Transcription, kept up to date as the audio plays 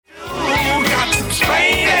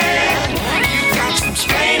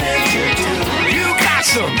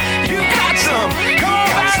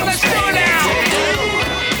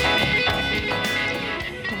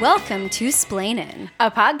Welcome to Splainin', a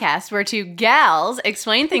podcast where two gals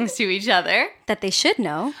explain things to each other that they should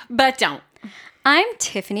know. but don't. I'm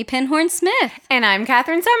Tiffany Pinhorn Smith. And I'm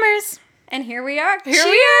Catherine Summers. And here we are. Here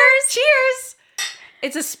we are. Cheers.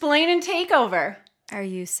 It's a Splainin' takeover. Are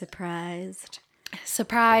you surprised?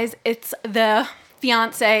 Surprise, it's the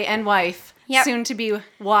fiance and wife, Yep. soon to be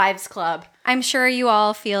wives club. I'm sure you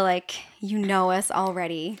all feel like you know us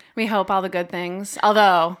already. We hope all the good things.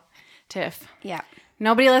 Although, Tiff, Yeah.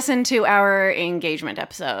 nobody listened to our engagement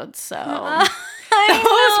episodes, so I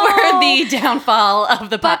those were the downfall of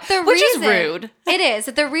the But podcast, the which reason, is rude. It is.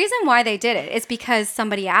 The reason why they did it is because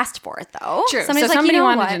somebody asked for it, though. True. Somebody's So like, somebody you know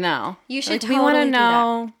wanted what? to know. You should we want totally to do that.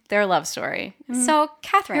 know their love story. So,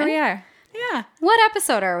 Catherine, Here we are. Yeah. what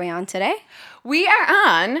episode are we on today? We are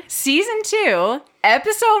on season 2,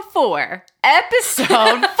 episode 4. Episode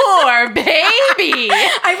 4, baby.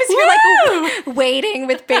 I was here like waiting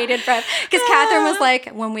with bated breath because Catherine was like,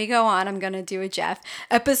 when we go on, I'm going to do a Jeff.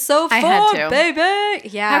 Episode 4, I had to. baby.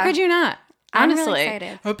 Yeah. How could you not? I'm Honestly. really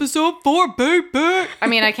excited. Episode 4, baby. I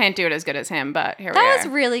mean, I can't do it as good as him, but here we are. That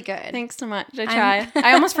was really good. Thanks so much. I tried.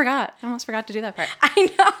 I almost forgot. To do that part. I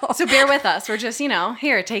know. So bear with us. We're just,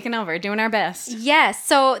 here, taking over, doing our best. Yes.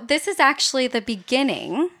 So this is actually the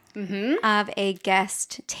beginning of a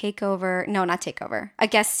guest takeover. No, not takeover. A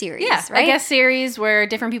guest series. Yeah, right? a guest series where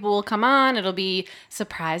different people will come on. It'll be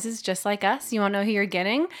surprises just like us. You won't know who you're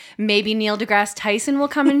getting. Maybe Neil deGrasse Tyson will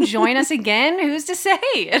come and join us again. Who's to say?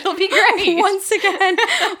 It'll be great. Once again,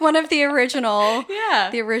 one of the original, Yeah.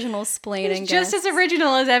 the original splaining He's just guests. as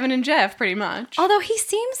original as Evan and Jeff, pretty much. Although he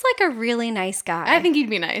seems like a really nice guy. I think he'd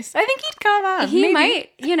be nice. I think he'd come on. he maybe. might,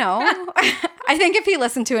 I think if he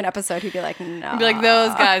listened to an episode, he'd be like, no. Be like,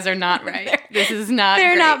 those guys are not right. This is not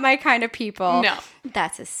They're great. not my kind of people. No.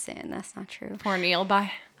 That's a sin. That's not true. Poor Neil,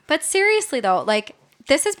 bye. But seriously, though, like,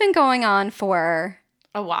 this has been going on for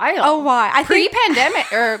A while. a while. I think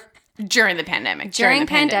Pre-pandemic, or during the pandemic. during the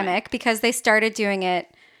pandemic, because they started doing it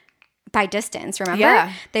by distance, remember?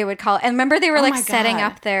 Yeah. They would call, and remember they were Oh like my setting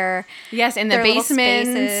God. up their, Yes, in the their little basements,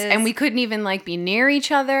 spaces. and we couldn't even be near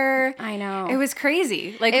each other. I know. It was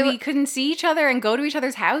crazy. We couldn't see each other and go to each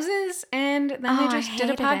other's houses, and then Oh, they I just did a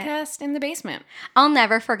hated it. podcast in the basement. I'll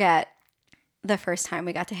never forget the first time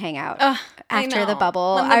we got to hang out after the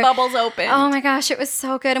bubble. When the bubbles opened. Oh my gosh, it was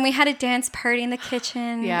so good. And we had a dance party in the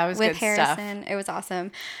kitchen Yeah, it was with good stuff. Harrison. It was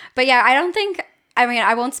awesome. But yeah,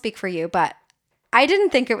 I won't speak for you, but I didn't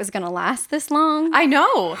think it was going to last this long. I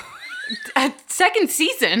know. Second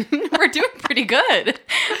season, we're doing pretty good.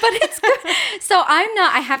 But it's good. So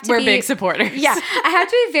I have to We're be big supporters. Yeah, I have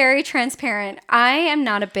to be very transparent. I am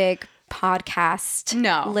not a big podcast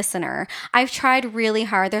listener. I've tried really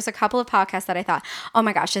hard. There's a couple of podcasts that I thought, oh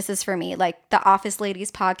my gosh, this is for me. Like the Office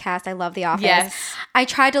Ladies podcast. I love The Office. Yes. I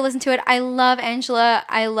tried to listen to it. I love Angela.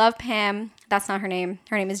 I love Pam. That's not her name.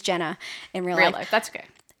 Her name is Jenna in real life. That's okay.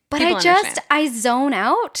 But People understand. I zone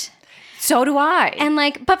out. So do I. And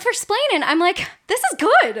but for Splainin', I'm like, this is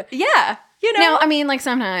good. yeah. You know? Now, I mean,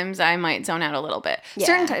 sometimes I might zone out a little bit.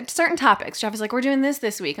 Yeah. Certain topics. Jeff is like, we're doing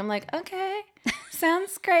this week. I'm like, okay,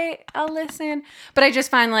 sounds great. I'll listen. But I just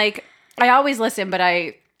find I always listen, but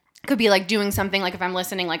I could be doing something if I'm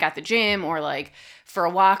listening at the gym or for a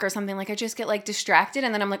walk or something, I just get distracted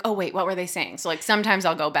and then I'm like, oh wait, what were they saying? So sometimes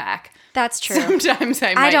I'll go back. That's true. Sometimes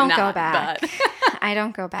I might I don't not, go back. But I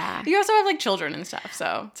don't go back. you also have children and stuff,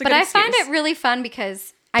 so it's a But good I excuse. find it really fun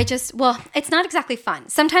because it's not exactly fun.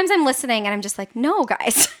 Sometimes I'm listening and I'm just like, no,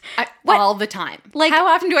 guys. What? All the time. Like- how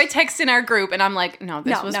often do I text in our group and I'm like, no,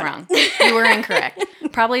 this was wrong. You were incorrect.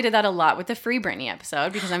 Probably did that a lot with the Free Britney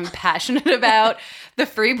episode because I'm passionate about the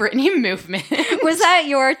Free Britney movement. Was that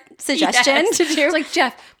your suggestion Yes. to do? I was like,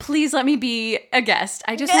 Jeff, please let me be a guest.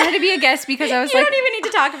 I just wanted to be a guest because I was you like, don't even need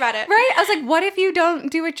to talk about it. right? I was like, what if you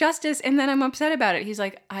don't do it justice and then I'm upset about it? He's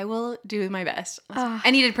like, I will do my best.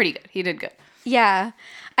 And he did pretty good. He did good. Yeah.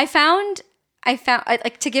 I found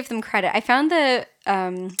to give them credit, I found the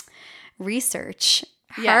research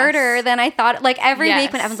harder than I thought. Every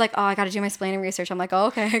week when Yes. Evan's like, oh, I got to do my splaining research. I'm like, oh,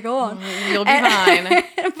 okay, go on. You'll be fine.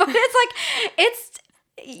 But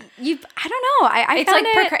I don't know. I found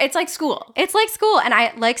It's like school. It's like school, and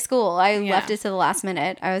I like school. I left it to the last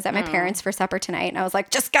minute. I was at my parents' for supper tonight, and I was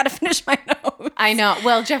like, just got to finish my notes. I know.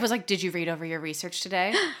 Well, Jeff was like, did you read over your research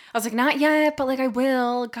today? I was like, not yet, but I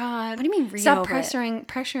will. God. What do you mean read Stop over it?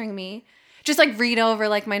 pressuring me. Just read over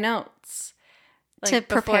my notes. To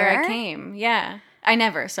before prepare? I came. Yeah. I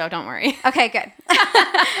never, so don't worry. Okay, good.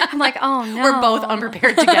 I'm like, oh no. We're both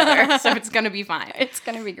unprepared together, so it's going to be fine. It's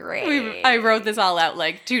going to be great. I wrote this all out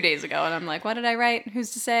like 2 days ago, and I'm like, what did I write?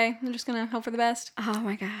 Who's to say? I'm just going to hope for the best. Oh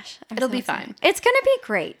my gosh. It'll be fine. It's going to be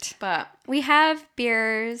great. But we have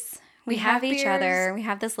beers. We have each other. We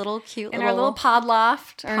have this little cute in our little pod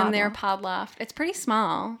loft, or in their pod loft. It's pretty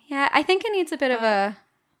small. Yeah, I think it needs a bit of a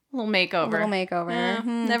little makeover.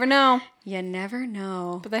 Never know. You never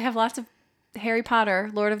know. But they have lots of Harry Potter,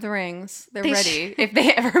 Lord of the Rings. They're ready if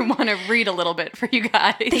they ever want to read a little bit for you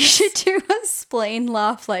guys. They should do a Splain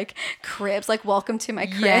Loft like cribs, like welcome to my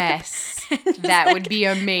crib. Yes, that would be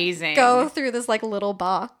amazing. Go through this like little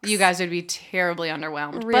box. You guys would be terribly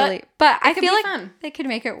underwhelmed. Really, but I feel like they could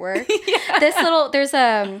make it work. There's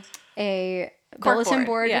a bulletin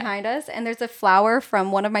board behind us, and there's a flower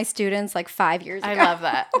from one of my students like 5 years ago. I love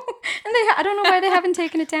that. And I don't know why they haven't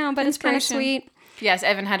taken it down, but it's kind of sweet. Yes,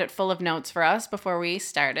 Evan had it full of notes for us before we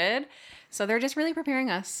started. So they're just really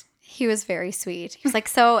preparing us. He was very sweet. He was like,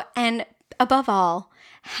 so, and above all,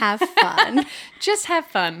 have fun. Just have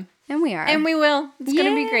fun. And we are. And we will. It's going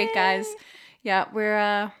to be great, guys. Yeah,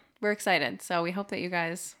 we're excited. So we hope that you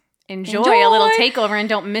guys enjoy a little takeover and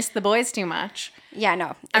don't miss the boys too much. Yeah,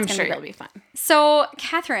 no. I'm sure it'll be fun. So,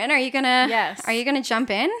 Catherine, are you going to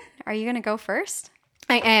jump in? Are you going to go first?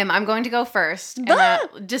 I am. I'm going to go first. And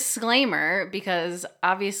a disclaimer, because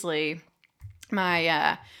obviously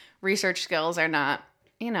my research skills are not,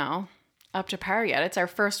 up to par yet. It's our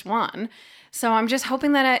first one. So I'm just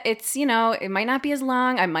hoping that it's, it might not be as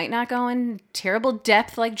long. I might not go in terrible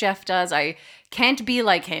depth like Jeff does. I can't be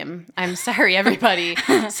like him. I'm sorry, everybody.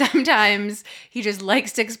 Sometimes he just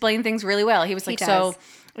likes to explain things really well. He was like, so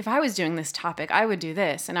if I was doing this topic, I would do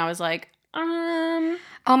this. And I was like,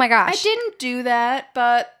 oh my gosh. I didn't do that,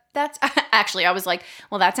 but that's actually, I was like,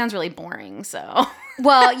 well, that sounds really boring. So,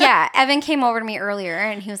 well, yeah, Evan came over to me earlier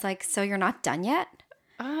and he was like, so you're not done yet?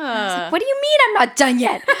 I was like, what do you mean I'm not done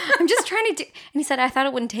yet? I'm just trying to do. And he said, I thought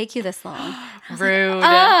it wouldn't take you this long. Rude.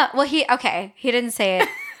 Like, well, he didn't say it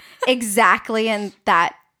exactly in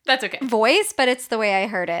that that's okay voice, but it's the way I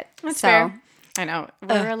heard it. That's fair. I know.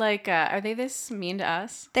 We're like, are they this mean to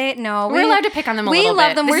us? We're allowed to pick on them a little bit. We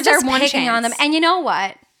love them. This we're just picking on them. And you know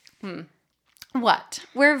what? What?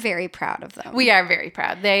 We're very proud of them. We are very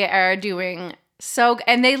proud. They are doing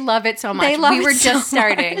and they love it so much. We were just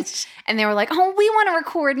starting and they were like, oh, we want to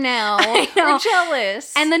record now. We're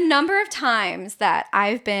jealous. And the number of times that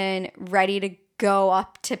I've been ready to go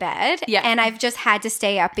up to bed and I've just had to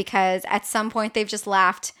stay up because at some point they've just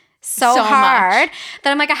laughed so hard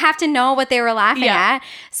that I'm like, I have to know what they were laughing at.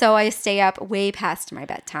 So I stay up way past my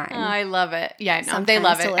bedtime. Oh, I love it. Yeah, I know. They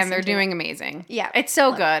love it and they're doing amazing. Yeah. It's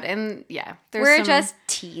so good. And we're just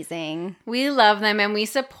teasing. We love them and we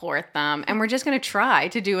support them and we're just going to try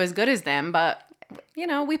to do as good as them. But,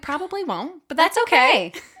 we probably won't. But that's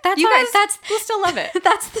okay. That's you all guys, right. We'll still love it.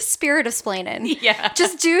 That's the spirit of splaining. Yeah.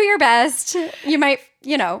 Just do your best. You might,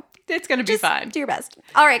 It's going to be fine. Do your best.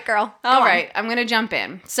 All right, girl. All right. I'm going to jump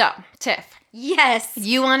in. So, Tiff. Yes.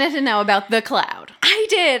 You wanted to know about the cloud. I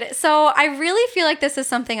did. So I really feel like this is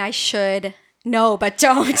something I should know, but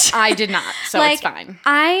don't. I did not. So it's fine.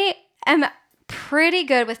 I am pretty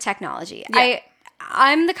good with technology. Yeah.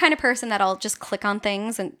 I'm the kind of person that I'll just click on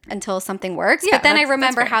things until something works. Yeah, but then I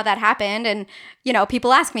remember how that happened and,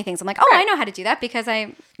 people ask me things. I'm like, oh, I know how to do that because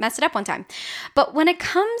I messed it up one time. But when it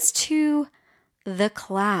comes to the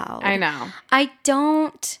cloud, I know. I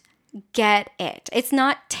don't get it. It's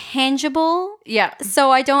not tangible. Yeah.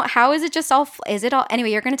 So I don't, how is it just all, is it all,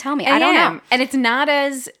 anyway, you're going to tell me. I don't know. And it's not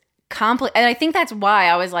as complicated. And I think that's why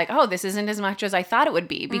I was like, oh, this isn't as much as I thought it would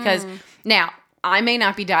be. Because now, I may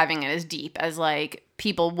not be diving in as deep as like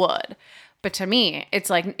people would. But to me, it's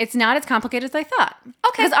like, it's not as complicated as I thought.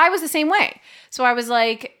 Okay. Because I was the same way. So I was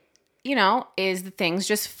like, is the things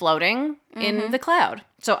just floating in the cloud?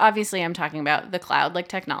 So obviously I'm talking about the cloud like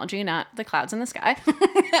technology, not the clouds in the sky.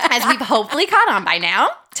 As we've hopefully caught on by now.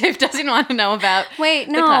 Tiff doesn't want to know about the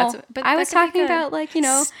clouds. But I was talking about like,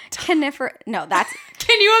 coniferous. No, that's...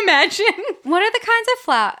 Can you imagine? What are the kinds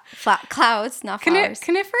of clouds, not flowers?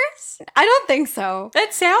 Coniferous? I don't think so.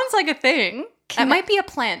 That sounds like a thing. That might be a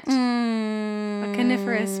plant. A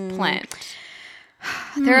coniferous plant.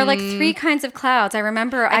 There are like 3 kinds of clouds. I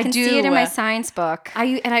remember I can see it in my science book.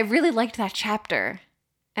 I really liked that chapter.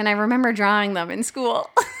 And I remember drawing them in school.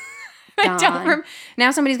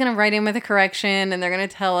 Now somebody's going to write in with a correction and they're going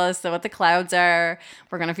to tell us what the clouds are.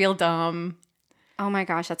 We're going to feel dumb. Oh my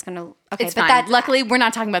gosh, that's going to... Okay, it's fine. Luckily, we're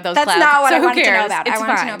not talking about those clouds. That's not what so I wanted to know about. It's I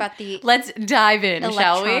wanted fine. to know about the... Let's dive in,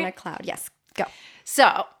 shall we? Electronic cloud. Yes, go.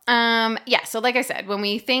 So, so like I said, when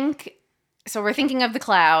we think so we're thinking of the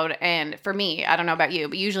cloud, and for me, I don't know about you,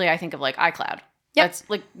 but usually I think of like iCloud. Yep. That's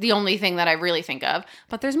like the only thing that I really think of,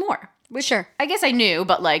 but there's more. Which sure. I guess I knew,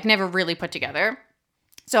 but like never really put together.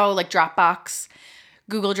 So like Dropbox,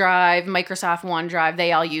 Google Drive, Microsoft OneDrive,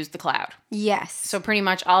 they all use the cloud. Yes. So pretty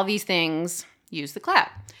much all these things use the cloud.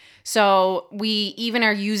 So we even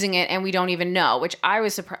are using it and we don't even know, which I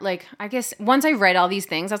was surprised. Like, I guess once I read all these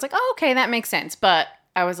things, I was like, oh, okay, that makes sense. But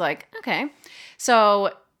I was like, okay.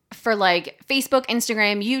 So for like Facebook,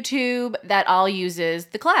 Instagram, YouTube, that all uses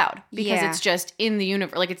the cloud because it's just in the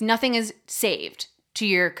universe. Like nothing is saved to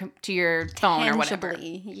your phone or whatever.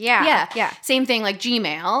 Yeah. Same thing like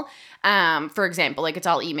Gmail. For example, like it's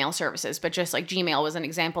all email services, but just like Gmail was an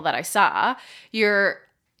example that I saw. You're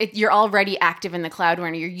already active in the cloud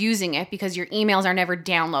when you're using it because your emails are never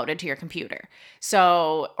downloaded to your computer.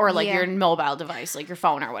 So, or like your mobile device, like your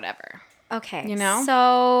phone or whatever. Okay. You know?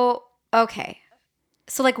 So, okay.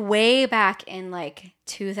 So like way back in like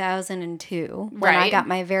 2002 when I got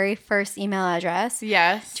my very first email address.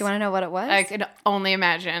 Yes. Do you want to know what it was? I could only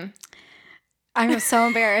imagine. I'm so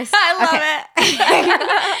embarrassed. I love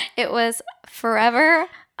it. It was forever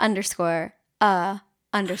 __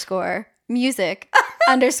 music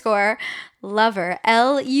 _ lover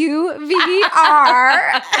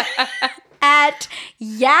LUVR at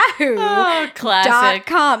yahoo.com.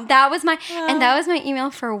 That was my email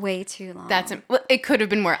for way too long. It could have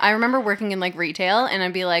been more. I remember working in like retail and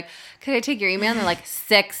I'd be like, could I take your email? And they're like,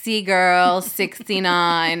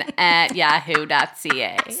 sexygirl69 at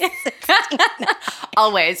yahoo.ca.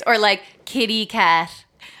 Always. Or like kitty cat.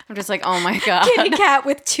 I'm just like, oh my God. Kitty cat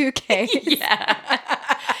with 2 Ks. Yeah.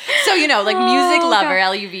 So, like music lover,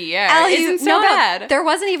 LUVR. Isn't so bad. There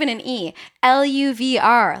wasn't even an E.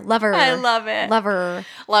 LUVR, lover. I love it. Lover.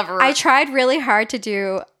 Lover. I tried really hard to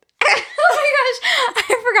do. Oh my gosh.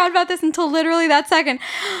 I forgot about this until literally that second.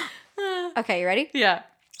 Okay, you ready? Yeah.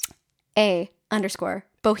 A _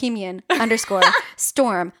 bohemian _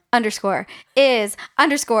 storm _ is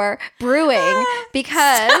 _ brewing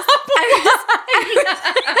because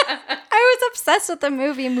I was obsessed with the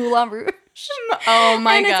movie Moulin Rouge. Oh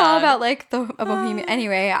my God. And it's all about like a bohemian.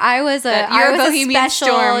 Anyway, I was a bohemian special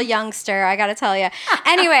storm. youngster, I gotta tell you.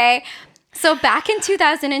 Anyway, so back in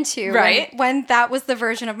 2002, right? when that was the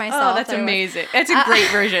version of myself. Oh, that's amazing. That's a great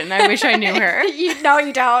version. I wish I knew her. No,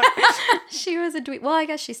 you don't. She was a dweeb. Well, I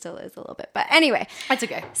guess she still is a little bit. But anyway. That's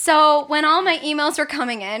okay. So when all my emails were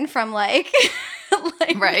coming in from like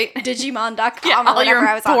right. Digimon.com all your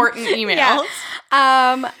important emails.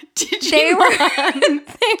 Yeah. They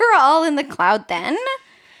were all in the cloud then.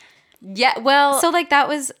 Yeah, well. So like that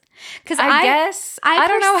was... Because I guess... I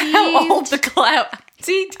don't know how old the cloud...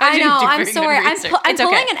 See, I know. I'm sorry. I'm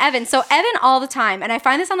pulling an Evan. So Evan all the time, and I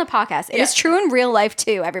find this on the podcast. It is true in real life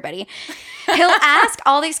too. Everybody, he'll ask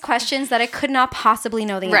all these questions that I could not possibly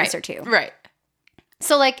know the answer to. Right.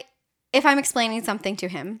 So like, if I'm explaining something to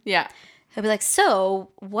him, he'll be like, "So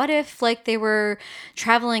what if like they were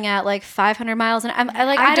traveling at like 500 miles?" And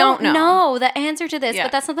I don't know the answer to this,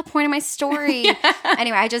 but that's not the point of my story.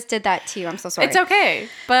 Anyway, I just did that to you. I'm so sorry. It's okay,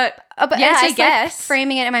 but yeah, I guess like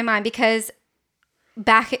framing it in my mind because.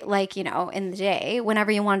 Back like, in the day,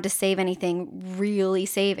 whenever you wanted to save anything, really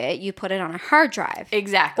save it, you put it on a hard drive.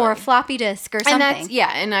 Exactly. Or a floppy disk or something.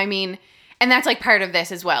 And that's like part of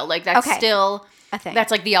this as well. Like that's still a thing. That's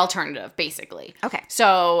like the alternative, basically. Okay.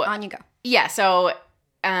 So on you go. Yeah. So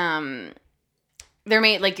they're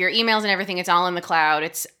made like your emails and everything, it's all in the cloud.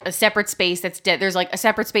 It's a separate space that's dead. There's like a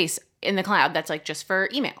separate space in the cloud that's like just for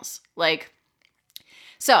emails. Like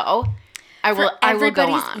so I will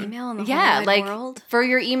go on. Email in the whole wide world? For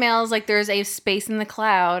your emails, like there's a space in the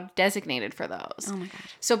cloud designated for those. Oh my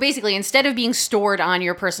gosh. So basically, instead of being stored on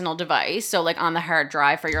your personal device, so like on the hard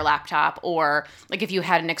drive for your laptop, or like if you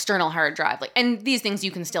had an external hard drive, like, and these things you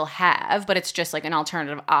can still have, but it's just like an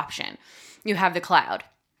alternative option. You have the cloud.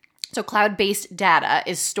 So cloud-based data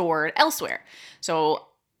is stored elsewhere. So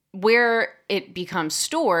where it becomes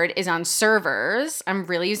stored is on servers. I'm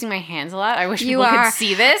really using my hands a lot. I wish people could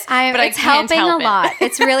see this, but it's helping a lot.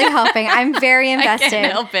 It's really helping. I'm very invested. I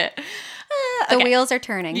can't help it. The wheels are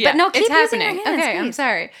turning. Yeah, but no, keep using your hands, okay, please. I'm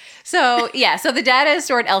sorry. So the data is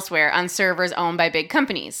stored elsewhere on servers owned by big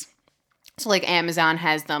companies. So like Amazon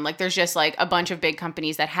has them. Like there's just like a bunch of big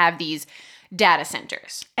companies that have these data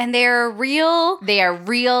centers. And they're real. They are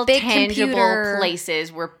real big tangible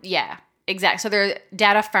places where, exactly. So they're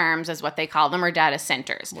data farms is what they call them, or data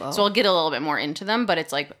centers. Whoa. So I'll get a little bit more into them, but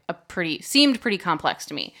it's like seemed pretty complex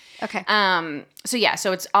to me. Okay.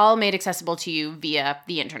 So it's all made accessible to you via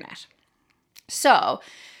the internet. So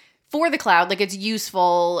for the cloud, like it's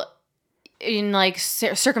useful in like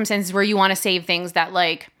circumstances where you want to save things that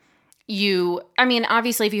like,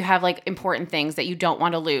 obviously if you have like important things that you don't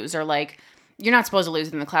want to lose, or like you're not supposed to lose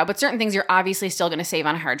it in the cloud, but certain things you're obviously still going to save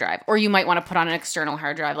on a hard drive, or you might want to put on an external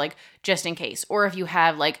hard drive, like just in case. Or if you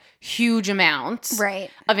have like huge amounts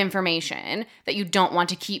of information that you don't want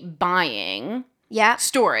to keep buying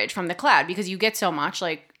storage from the cloud, because you get so much.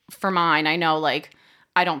 Like for mine, I know like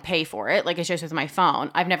I don't pay for it. Like it's just with my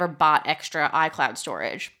phone. I've never bought extra iCloud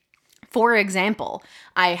storage. For example,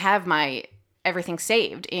 I have my everything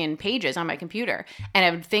saved in Pages on my computer,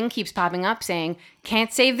 and a thing keeps popping up saying,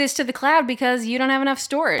 can't save this to the cloud because you don't have enough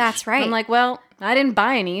storage. That's right. I'm like, well, I didn't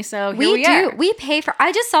buy any, so here we are. We pay for,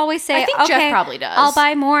 I just always say, I think Jeff probably does. I'll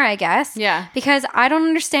buy more, I guess. Yeah. Because I don't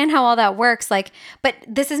understand how all that works. Like, but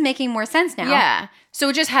this is making more sense now. Yeah. So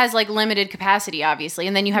it just has like limited capacity, obviously,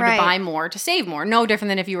 and then you have to buy more to save more. No different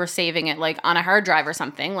than if you were saving it like on a hard drive or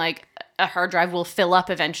something. Like a hard drive will fill up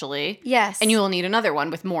eventually. Yes. And you will need another one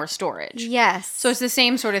with more storage. Yes. So it's the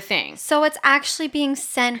same sort of thing. So it's actually being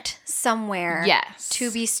sent somewhere. Yes. To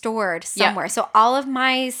be stored somewhere. Yep. So all of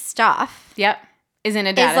my stuff. Yep. Is in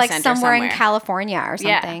a data center somewhere in California or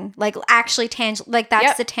something. Yeah. Like actually tangible. Like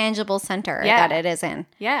that's the tangible center that it is in.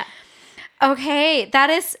 Yeah. Okay. That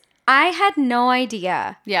is... I had no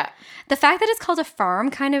idea. Yeah. The fact that it's called a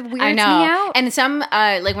farm kind of weirds me out. And some,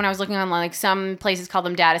 like when I was looking online, like some places call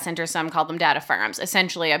them data centers, some call them data farms.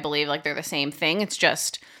 Essentially, I believe like they're the same thing. It's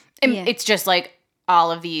just, it's just like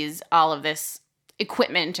all of this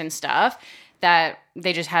equipment and stuff that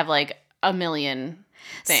they just have like a million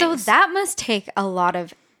things. So that must take a lot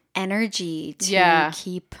of energy to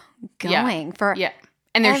keep going for. Yeah.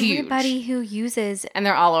 And they're huge. Everybody who uses... And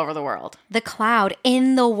they're all over the world. The cloud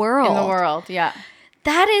in the world. In the world, yeah.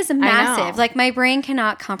 That is massive. Like, my brain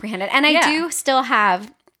cannot comprehend it. And I do still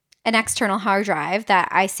have an external hard drive that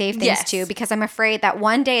I save things to, because I'm afraid that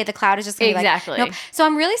one day the cloud is just going to be like... Nope. So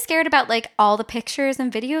I'm really scared about, like, all the pictures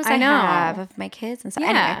and videos I have of my kids and stuff.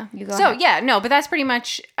 Yeah. Anyway, you go ahead. But that's pretty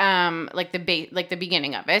much, like, the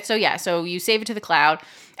beginning of it. So, yeah, so you save it to the cloud.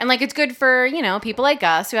 And, like, it's good for, people like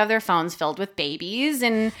us who have their phones filled with babies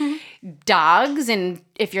and dogs, and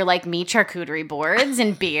if you're like me, charcuterie boards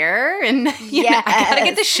and beer. And, I gotta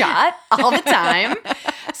get the shot all the time.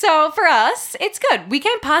 So, for us, it's good. We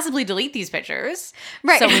can't possibly delete these pictures.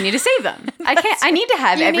 Right. So, we need to save them. I need to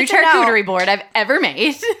have every charcuterie board I've ever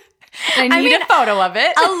made. I need a photo of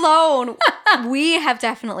it. Alone, we have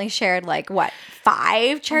definitely shared, like, what?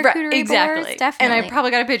 5 charcuterie boards? Definitely. And I probably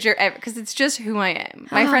got a picture because it's just who I am.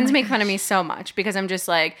 My friends make fun of me so much because I'm just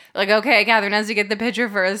like, okay, Catherine has to get the picture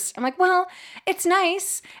first. I'm like, well, it's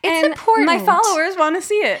nice. It's important. My followers want to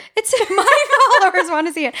see it. My followers want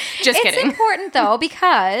to see it. Just kidding. It's important, though,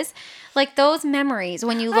 because... Like those memories,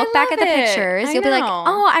 when you look back at the pictures, you'll be like,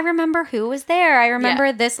 oh, I remember who was there. I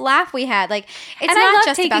remember this laugh we had. Like, it's not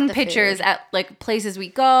just about the food. I love taking pictures at like places we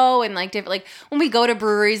go, and like different, like when we go to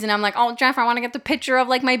breweries and I'm like, oh, Jeff, I want to get the picture of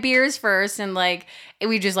like my beers first. And like,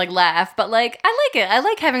 we just like laugh. But like, I like it. I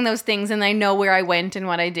like having those things, and I know where I went and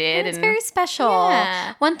what I did. It's very special.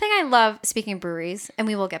 Yeah. One thing I love, speaking of breweries, and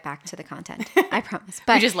we will get back to the content, I promise.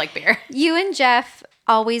 But we just like beer. You and Jeff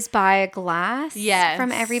always buy a glass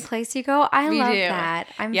from every place you go. I love that.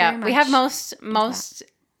 Very much we have most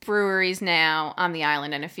breweries now on the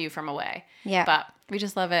island and a few from away. Yeah. But we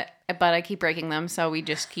just love it. But I keep breaking them, so we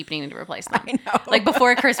just keep needing to replace them. I know. Like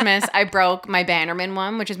before Christmas, I broke my Bannerman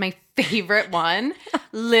one, which is my favorite one.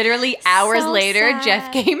 Literally hours later, sad.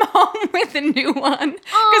 Jeff came home with a new one because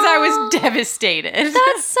I was devastated.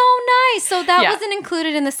 That's so nice. So that wasn't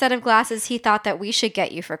included in the set of glasses he thought that we should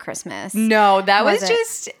get you for Christmas. No, that was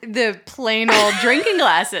just the plain old drinking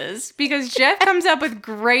glasses, because Jeff comes up with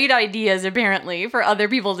great ideas apparently for other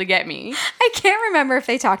people to get me. I can't remember if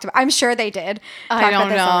they talked about. I'm sure they did. I don't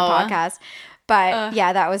know. On the podcast. But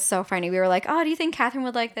yeah, that was so funny. We were like, oh, do you think Catherine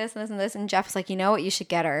would like this and this and this? And Jeff was like, you know what you should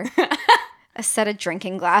get her? A set of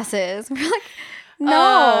drinking glasses. We're like,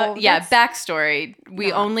 no. Backstory.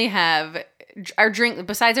 We only have our drink,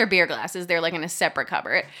 besides our beer glasses, they're like in a separate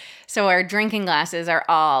cupboard. So our drinking glasses are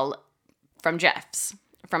all from Jeff's.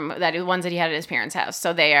 From the ones that he had at his parents' house.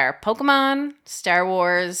 So they are Pokemon, Star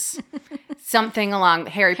Wars, something along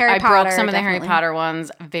Harry Potter. I broke some of the Harry Potter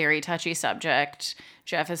ones. Very touchy subject.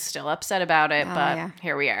 Jeff is still upset about it, but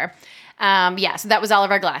here we are. So that was all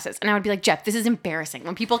of our glasses. And I would be like, Jeff, this is embarrassing.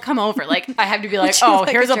 When people come over, like, I have to be like, oh,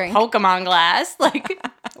 here's a Pokemon glass. Like,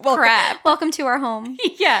 crap. Welcome to our home.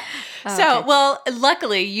 Yeah. Well,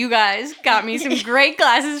 luckily, you guys got me some great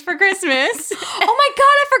glasses for Christmas. Oh my God,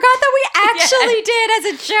 I forgot that we actually did as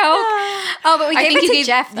a joke. Oh, but we gave it to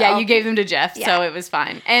Jeff, though. Yeah, you gave them to Jeff, so it was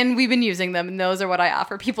fine. And we've been using them, and those are what I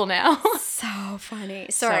offer people now. So funny.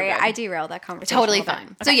 Sorry, I derailed that conversation. Totally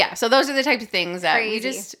fine. Okay. So those are the types of things that we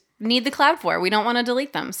just need the cloud for. We don't want to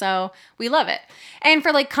delete them. So we love it. And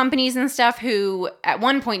for like companies and stuff who at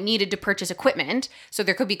one point needed to purchase equipment, so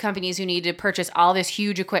there could be companies who need to purchase all this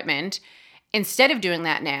huge equipment. Instead of doing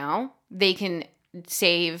that now, they can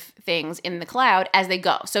save things in the cloud as they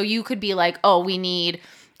go. So you could be like, oh, we need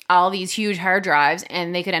all these huge hard drives,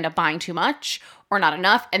 and they could end up buying too much or not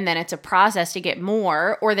enough. And then it's a process to get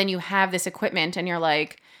more. Or then you have this equipment and you're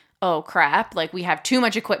like, oh crap, like we have too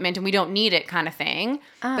much equipment and we don't need it kind of thing.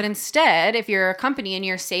 But instead, if you're a company and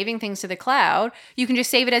you're saving things to the cloud, you can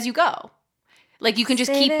just save it as you go. Like you can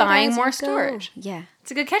just keep buying more storage. Yeah.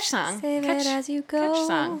 It's a good catch song. Save it as you go. Catch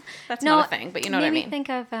song. That's not a thing, but you know what I mean. Think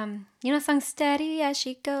of, the song Steady As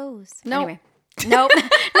She Goes. No. Anyway. Nope.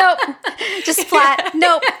 Just flat.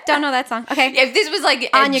 Nope. Don't know that song. Okay. If this was like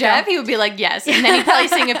Jeff, he would be like, yes. And then he'd probably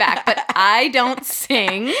sing it back. But I don't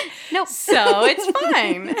sing. Nope. So it's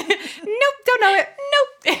fine. Nope. Don't know it.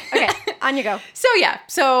 Nope. Okay. On you go. So yeah.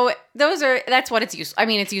 So that's what it's useful. I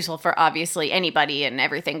mean, it's useful for obviously anybody and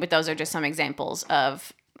everything. But those are just some examples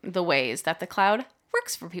of the ways that the cloud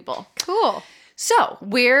works for people. Cool. So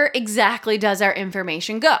where exactly does our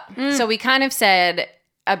information go? So we kind of said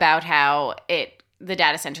about how the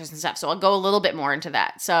data centers and stuff. So I'll go a little bit more into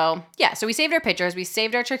that. So yeah, so we saved our pictures, we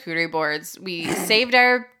saved our charcuterie boards, we saved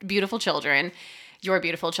our beautiful children, your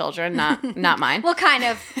beautiful children, not mine. Well, kind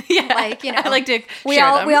of. Yeah, like, I like to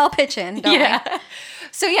share them. We all pitch in, don't we?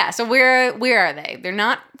 So where are they? They're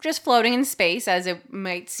not just floating in space as it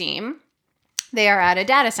might seem. They are at a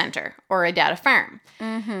data center or a data farm.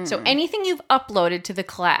 Mm-hmm. So anything you've uploaded to the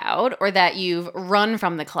cloud or that you've run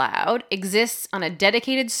from the cloud exists on a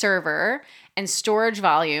dedicated server and storage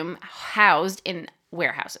volume housed in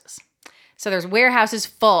warehouses. So there's warehouses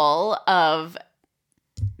full of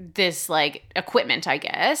this like equipment, I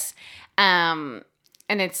guess. And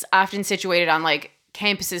it's often situated on like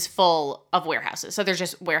campuses full of warehouses. So there's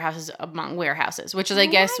just warehouses among warehouses, which is, I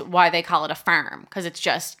guess, why they call it a farm, because it's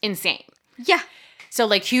just insane. Yeah. So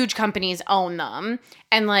like huge companies own them.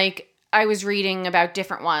 And like I was reading about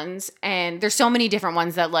different ones, and there's so many different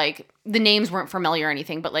ones that like the names weren't familiar or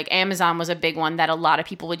anything, but like Amazon was a big one that a lot of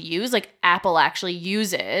people would use. Like Apple actually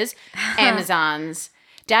uses Amazon's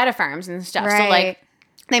data farms and stuff. Right. So like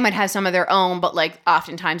they might have some of their own, but like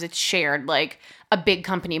oftentimes it's shared. Like a big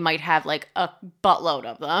company might have like a buttload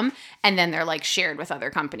of them, and then they're like shared with other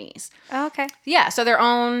companies. Oh, okay. Yeah, so they're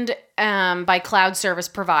owned by cloud service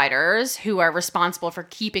providers who are responsible for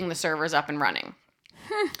keeping the servers up and running.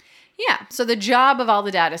 Yeah, so the job of all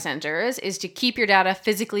the data centers is to keep your data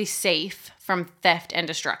physically safe from theft and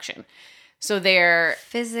destruction. So they're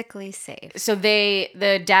physically safe. So the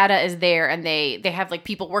data is there, and they have like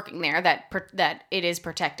people working there that it is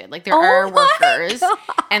protected. Like there are workers,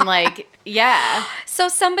 and like yeah. So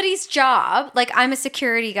somebody's job, like I'm a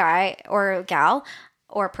security guy or gal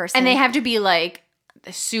or person, and they have to be like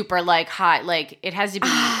super like high, like it has to be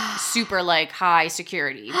super like high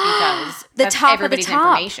security because the that's top everybody's of the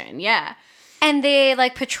top. information. Yeah, and they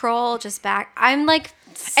like patrol just back. I'm like.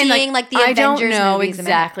 Seeing like the Avengers I don't know movies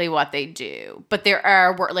exactly what they do, but there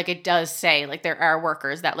are like it does say like there are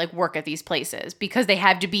workers that like work at these places because they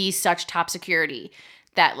have to be such top security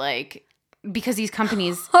that like because these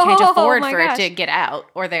companies can't afford for it to get out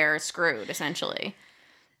or they're screwed essentially.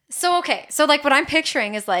 So okay, so like what I'm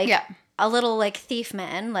picturing is like a little like thief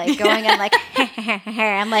man like going and like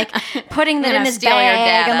and like putting that in his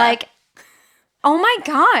bag and like oh my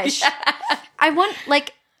gosh, I want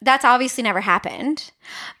like. That's obviously never happened.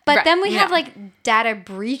 But then we have like data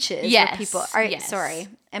breaches where people are sorry.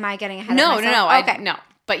 Am I getting ahead of myself? No. Okay. No.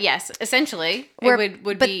 But yes, essentially it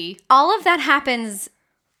would be all of that happens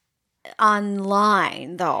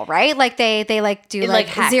online though, right? Like they like do like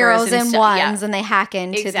zeros and ones and they hack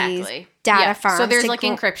into these data farms. So there's like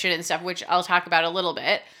encryption and stuff, which I'll talk about a little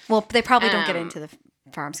bit. Well, they probably don't get into the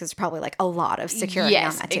farms because there's probably like a lot of security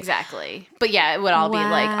on that too. Exactly. But yeah, it would all be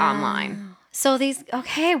like online. So these, these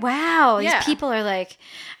people are like,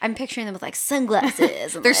 I'm picturing them with like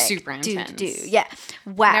sunglasses. And they're like, super intense. Yeah.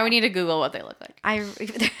 Wow. Now we need to Google what they look like.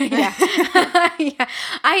 Yeah.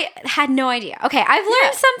 I had no idea. Okay. I've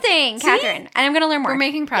learned something, Catherine, and I'm going to learn more. We're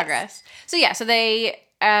making progress. Yes. So they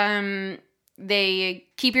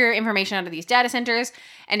keep your information out of these data centers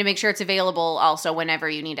and to make sure it's available also whenever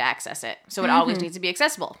you need to access it. So it always needs to be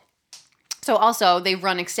accessible. So also, they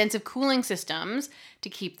run extensive cooling systems to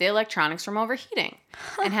keep the electronics from overheating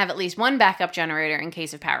and have at least one backup generator in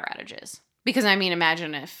case of power outages. Because, I mean,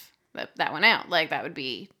 imagine if that went out. Like, that would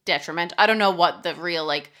be detrimental. I don't know what the real,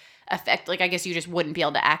 like, effect... Like, I guess you just wouldn't be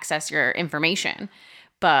able to access your information.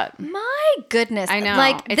 But... My goodness. I know.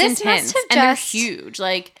 Like, it's this intense. must have and they're huge.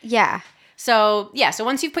 Like... Yeah. So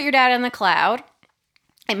once you've put your data in the cloud...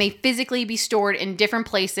 It may physically be stored in different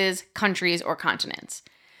places, countries, or continents.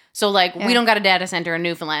 So, like, we don't got a data center in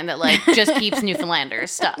Newfoundland that, like, just keeps Newfoundlanders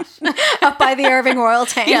stuff. Up by the Irving Royal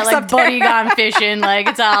Tanks. Yeah, like Buddy gone fishing. Like,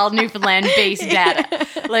 it's all Newfoundland-based data.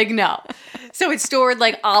 Like, no. So it's stored,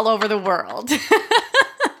 like, all over the world.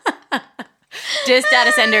 Just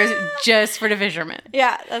data centers just for the fishermen.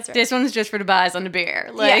 Yeah, that's right. This one's just for the buys on the beer.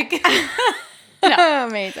 Like, no.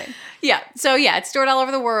 Amazing. Yeah. So, yeah, it's stored all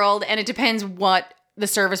over the world, and it depends what the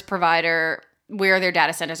service provider, where their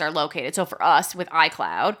data centers are located. So for us with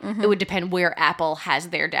iCloud, it would depend where Apple has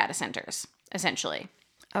their data centers, essentially.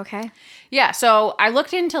 Okay. Yeah, so I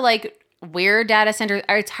looked into like where data centers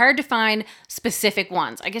are. It's hard to find specific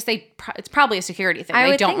ones. I guess it's probably a security thing.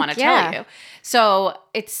 They don't want to tell you. So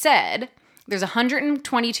it said there's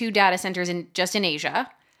 122 data centers just in Asia,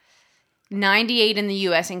 98 in the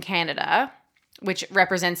US and Canada, which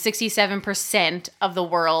represents 67% of the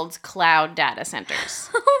world's cloud data centers.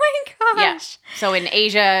 Oh my gosh. Yeah. So in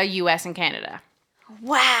Asia, US, and Canada.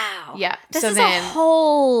 Wow. Yeah. This is a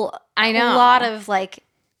whole lot of like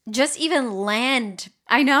just even land.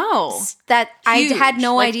 I know. That huge. I had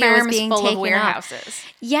no idea was being full taken of warehouses.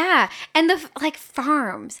 Up. Yeah. And the like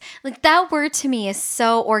farms. Like that word to me is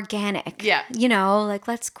so organic. Yeah. You know, like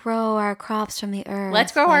let's grow our crops from the earth.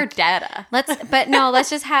 Let's grow our data. Let's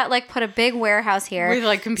just put a big warehouse here. With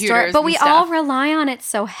like computers. But we all rely on it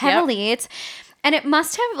so heavily. Yep. And it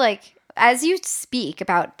must have like, as you speak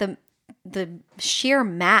about the sheer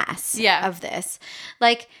mass of this,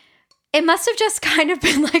 like it must have just kind of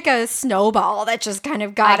been like a snowball that just kind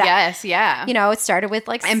of got yeah. You know, it started with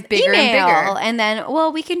like and bigger email, and bigger. And then,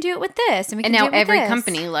 well, we can do it with this. And we can now do it with every this.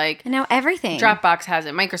 company, like. And now everything. Dropbox has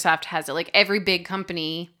it. Microsoft has it. Like every big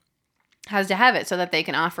company has to have it so that they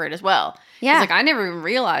can offer it as well. Yeah. Like I never even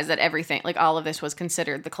realized that everything, like all of this was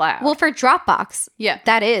considered the cloud. Well, for Dropbox. Yeah.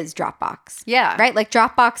 That is Dropbox. Yeah. Right? Like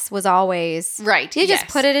Dropbox was always. Right. You just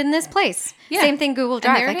put it in this place. Yeah. Same thing Google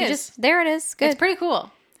Drive. There it is. Good. It's pretty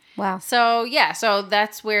cool. Wow. So, yeah. So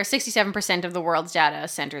that's where 67% of the world's data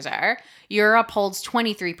centers are. Europe holds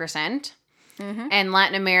 23%. And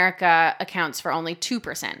Latin America accounts for only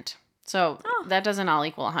 2%. So that doesn't all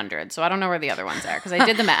equal 100. So I don't know where the other ones are because I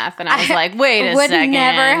did the math and I was like, wait a second. Would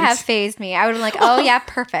never have phased me. I would have been like, oh yeah,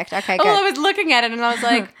 perfect. Okay, good. Well, I was looking at it and I was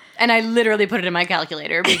like, and I literally put it in my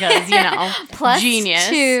calculator because, you know, plus genius.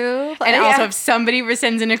 2. And also if somebody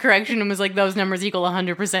sends in a correction and was like, those numbers equal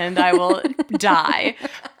 100%, I will die.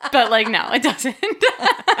 But like, no, it doesn't.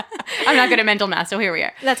 I'm not good at mental math, so here we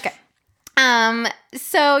are. That's good.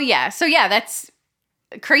 So yeah, that's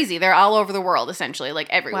crazy. They're all over the world, essentially, like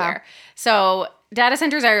everywhere. Wow. So data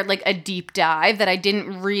centers are like a deep dive that I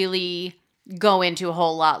didn't really go into a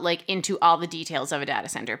whole lot, like into all the details of a data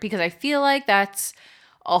center, because I feel like that's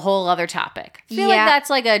a whole other topic. I feel like that's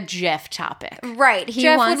like a Jeff topic. Right.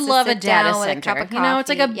 Jeff would love a data center. You know, it's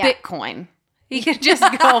like a Bitcoin. He could just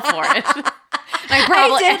go for it.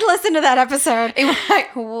 I did listen to that episode.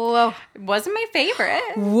 Whoa. It wasn't my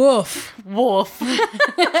favorite. Woof.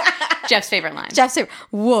 Jeff's favorite line.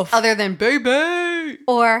 Woof. Other than baby.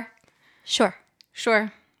 Or sure.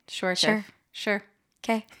 Sure.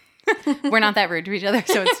 Okay. We're not that rude to each other,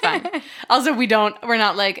 so it's fine. Also, we're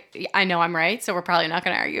not like, I know I'm right, so we're probably not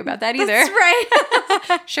going to argue about that either. That's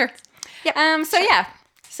right. Sure. Yep.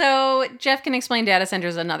 So Jeff can explain data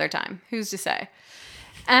centers another time. Who's to say?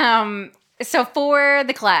 So for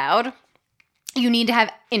the cloud, you need to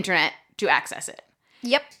have internet to access it.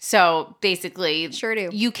 Yep. So basically, sure do.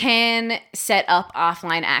 You can set up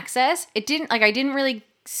offline access. I didn't really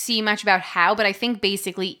see much about how, but I think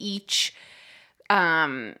basically each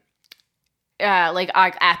like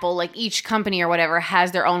Apple, like each company or whatever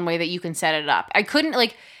has their own way that you can set it up. I couldn't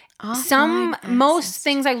like most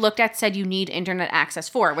things I looked at said you need internet access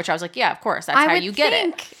for, which I was like, yeah, of course, that's how you get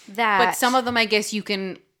it. But some of them, I guess you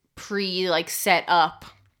can set up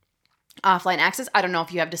offline access. I don't know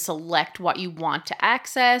if you have to select what you want to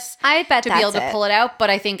access. I bet to be able to pull it out,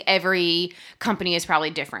 but I think every company is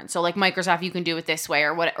probably different. So like Microsoft, you can do it this way,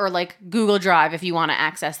 or like Google Drive if you want to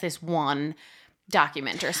access this one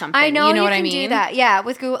document or something. I know you know what I mean? Do that. Yeah,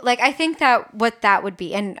 with Google. Like I think that what that would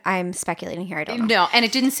be, and I'm speculating here. I don't know. No, and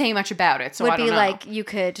it didn't say much about it, so I don't know. Would be like you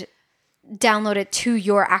could download it to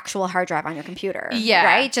your actual hard drive on your computer. Yeah,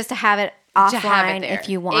 right. Just to have it offline if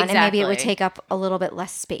you want, and maybe it would take up a little bit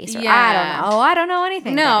less space. Or I don't know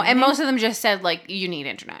anything. No, and most of them just said like you need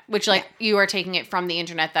internet, which like you are taking it from the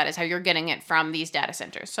internet. That is how you're getting it from these data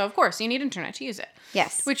centers. So of course you need internet to use it.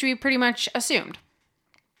 Yes, which we pretty much assumed.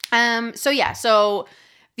 So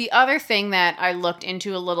the other thing that I looked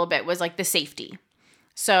into a little bit was like the safety.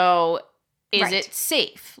 So is it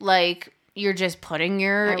safe? Like you're just putting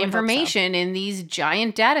your information in these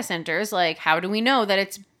giant data centers. Like, how do we know that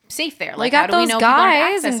it's safe there? Like, how do we know people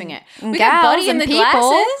aren't accessing it? We got Buddy in the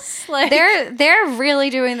glasses. Like, they're really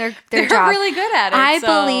doing their job. They're really good at it. I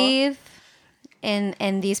believe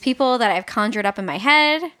in these people that I've conjured up in my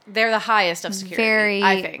head. They're the highest of security,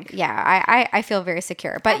 I think. Yeah, I feel very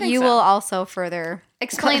secure. But you will also further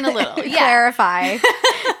explain a little. Clarify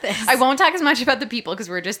this. I won't talk as much about the people because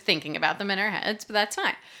we're just thinking about them in our heads, but that's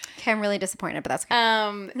fine. Okay, I'm really disappointed, but that's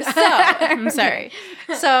okay. So, I'm sorry.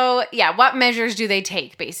 So, yeah, what measures do they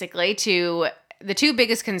take, basically, to... The two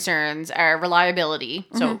biggest concerns are reliability,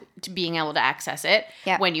 so to being able to access it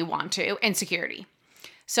when you want to, and security.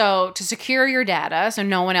 So to secure your data so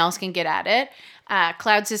no one else can get at it,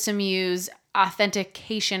 cloud systems use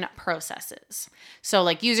authentication processes. So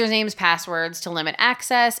like usernames, passwords to limit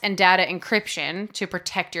access, and data encryption to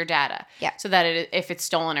protect your data. Yeah. So that if it's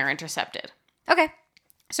stolen or intercepted. Okay.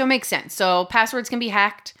 So it makes sense. So passwords can be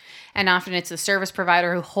hacked, and often it's the service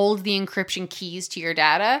provider who holds the encryption keys to your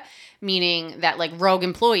data, meaning that like rogue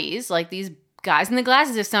employees, like these guys in the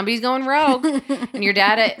glasses, if somebody's going rogue and your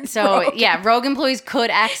data, so rogue employees could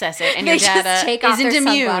access it, and your data isn't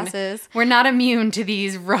immune. Sunglasses. We're not immune to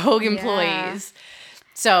these rogue employees.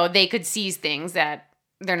 So they could seize things that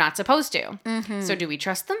they're not supposed to. So do we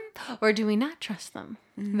trust them or do we not trust them?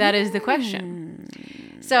 That is the question.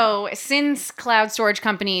 So since cloud storage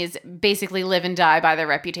companies basically live and die by their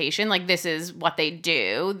reputation, like this is what they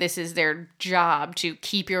do, this is their job to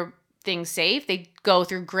keep your things safe, they go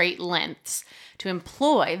through great lengths to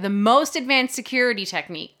employ the most advanced security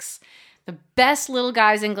techniques, the best little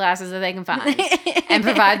guys in glasses that they can find, and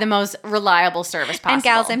provide the most reliable service possible. And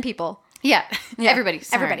gals and people. Yeah. Everybody.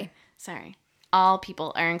 Sorry. All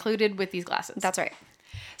people are included with these glasses. That's right.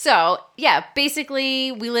 So, yeah,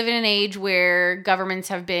 basically we live in an age where governments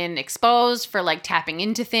have been exposed for like tapping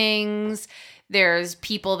into things. There's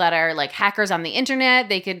people that are like hackers on the internet.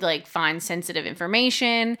 They could like find sensitive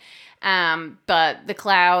information. But the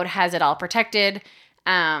cloud has it all protected.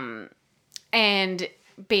 And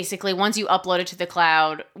basically once you upload it to the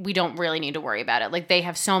cloud, we don't really need to worry about it. Like they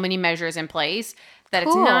have so many measures in place that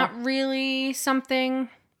it's not really something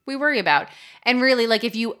we worry about. And really, like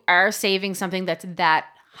if you are saving something that's that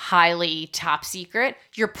highly top secret,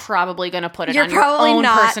 you're probably going to put it on your own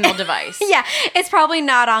personal device. Yeah, it's probably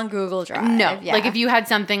not on Google Drive. No, like if you had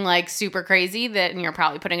something like super crazy that and you're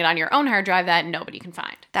probably putting it on your own hard drive that nobody can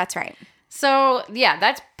find. That's right. So, yeah,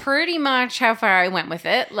 that's pretty much how far I went with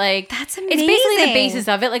it. Like, that's amazing. It's basically the basis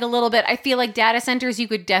of it, like a little bit. I feel like data centers you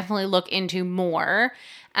could definitely look into more.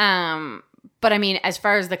 But I mean, as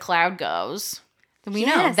far as the cloud goes, we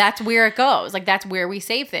know that's where it goes. Like that's where we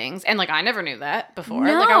save things. And like I never knew that before.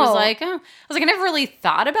 No. Like I was like I never really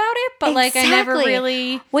thought about it, but like I never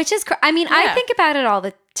really. Which is I mean, I think about it all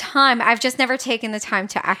the time. I've just never taken the time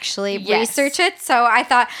to actually research it. So I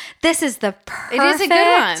thought this is the perfect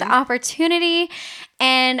opportunity.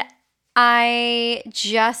 And I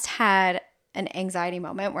just had an anxiety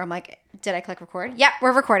moment where I'm like, did I click record? Yeah,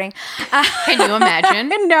 we're recording. Can you imagine?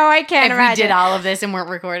 No, I can't imagine. If we did all of this and weren't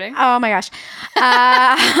recording? Oh my gosh.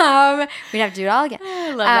 We'd have to do it all again. I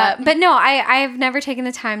love that. But no, I've never taken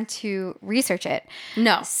the time to research it.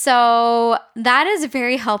 No. So that is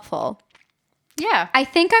very helpful. Yeah. I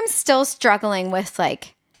think I'm still struggling with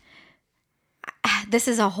like, this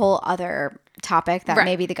is a whole other topic that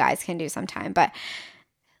maybe the guys can do sometime, but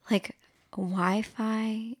like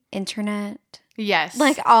Wi-Fi, internet. Yes.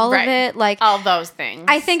 Like all of it. Like all those things.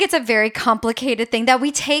 I think it's a very complicated thing that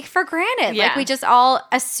we take for granted. Yeah. Like we just all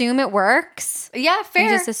assume it works. Yeah, fair.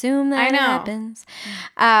 We just assume that it happens.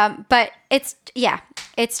 But it's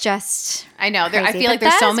just I know. I feel like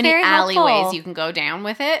there's so many alleyways you can go down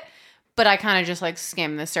with it. But I kind of just like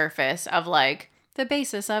skim the surface of like the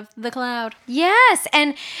basis of the cloud. Yes.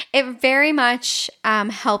 And it very much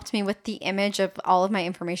helped me with the image of all of my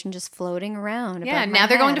information just floating around. Yeah, now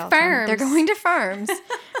they're going to farms. They're going to farms,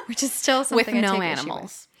 which is still something with no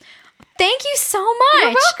animals. Thank you so much.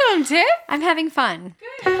 You're welcome, Tiff. I'm having fun.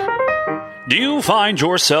 Good. Do you find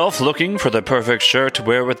yourself looking for the perfect shirt to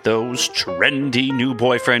wear with those trendy new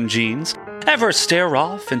boyfriend jeans? Ever stare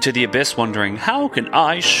off into the abyss wondering, how can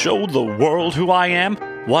I show the world who I am?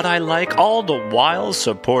 What I like, all the while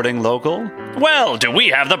supporting local? Well, do we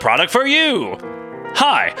have the product for you?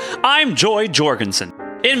 Hi, I'm Joy Jorgensen,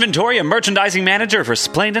 Inventory and Merchandising Manager for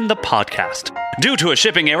Splainin' the Podcast. Due to a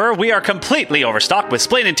shipping error, we are completely overstocked with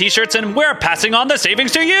Splainin' t-shirts and we're passing on the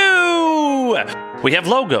savings to you! We have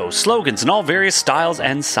logos, slogans, and all various styles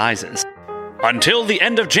and sizes. Until the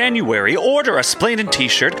end of January, order a Splainin'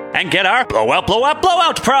 t-shirt and get our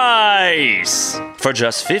blowout price! For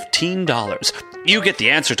just $15, you get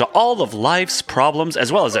the answer to all of life's problems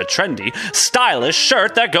as well as a trendy, stylish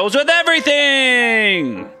shirt that goes with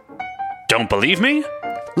everything! Don't believe me?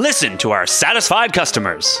 Listen to our satisfied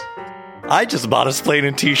customers. I just bought a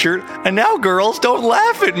Splainin' t-shirt, and now girls don't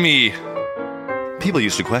laugh at me. People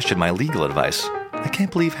used to question my legal advice. I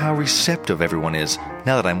can't believe how receptive everyone is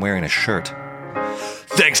now that I'm wearing a shirt.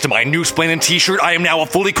 Thanks to my new Splainin' t-shirt, I am now a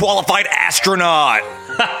fully qualified astronaut.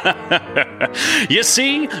 You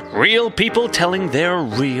see, real people telling their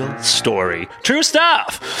real story. True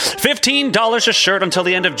stuff. $15 a shirt until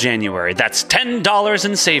the end of January. That's $10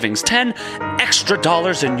 in savings. $10 extra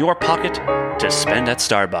in your pocket to spend at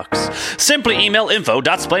Starbucks. Simply email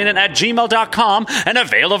info.splainin@gmail.com and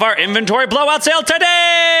avail of our inventory blowout sale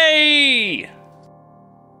today!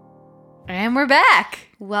 And we're back.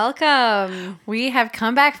 Welcome. We have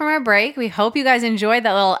come back from our break. We hope you guys enjoyed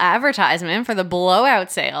that little advertisement for the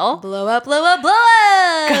blowout sale. Blow up, blow up, blow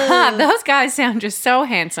up. God, those guys sound just so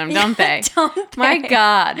handsome, don't they? Don't they? My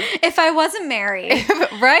God. If I wasn't married.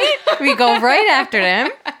 Right? We go right after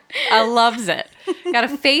them. I loves it. Got a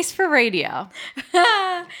face for radio.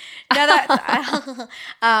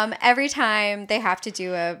 Every time they have to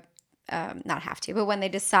do not have to, but when they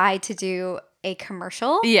decide to do a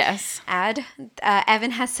commercial ad,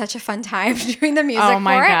 Evan has such a fun time doing the music for it. Oh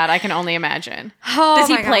my God, I can only imagine. Does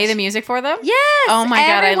he play the music for them? Yes. Oh my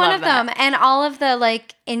God, I love that. Every one of them. And all of the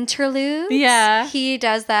interludes. Yeah. He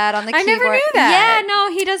does that on the keyboard. I never knew that. Yeah,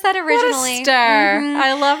 no, he does that originally. What a star. Mm-hmm.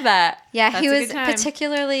 I love that. Yeah, That's he was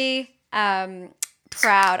particularly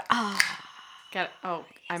proud. No.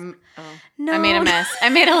 I made a mess. I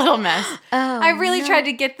made a little mess. I really tried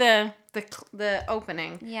to get the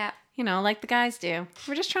opening. Yeah. Like the guys do.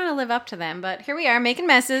 We're just trying to live up to them, but here we are making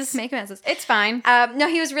messes. It's fine. No,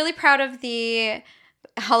 he was really proud of the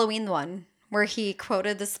Halloween one where he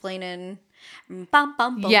quoted the Splainin' bum,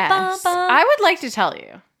 bum, bum, yes. bum, bum. I would like to tell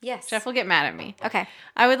you. Yes. Jeff will get mad at me. Okay.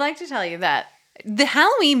 I would like to tell you that the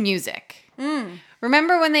Halloween music.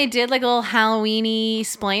 Remember when they did like a little Halloween-y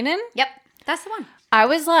Splainin'? Yep. That's the one. I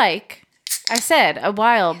was like, I said a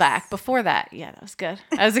while back before that. Yeah, that was good.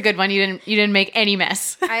 That was a good one. You didn't make any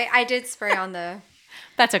mess. I did spray on the.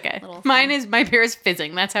 That's okay. My beer is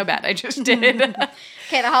fizzing. That's how bad I just did.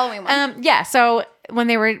 Okay, the Halloween one. Yeah. So when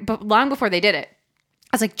they were long before they did it,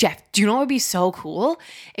 I was like, Jeff, do you know what would be so cool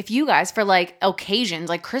if you guys for like occasions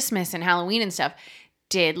like Christmas and Halloween and stuff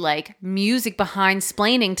did like music behind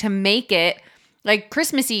Splaining to make it like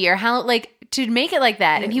Christmassy or to make it like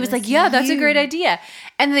that. And he was like, yeah, that's a great idea.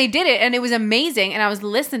 And they did it and it was amazing. And I was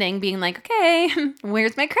listening being like, okay,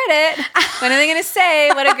 where's my credit? When are they going to say,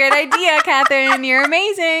 what a great idea, Catherine, you're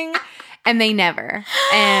amazing. And they never.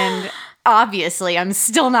 And obviously I'm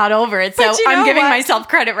still not over it. So I'm giving myself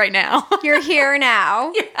credit right now. You're here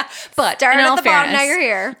now. Yeah. But started at the bottom, now you're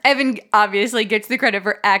here. Evan obviously gets the credit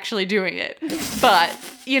for actually doing it. But,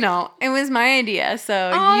 it was my idea. So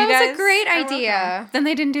you guys. That was a great idea. Then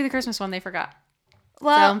they didn't do the Christmas one. They forgot.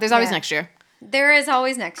 Well, so there's always next year. There is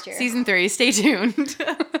always next year. Season 3. Stay tuned.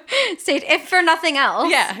 If for nothing else.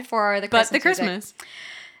 Yeah. For the Christmas. But the Christmas.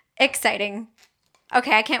 Exciting.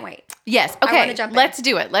 Okay, I can't wait. Yes. Okay. Let's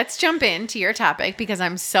do it. Let's jump into your topic because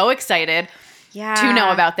I'm so excited to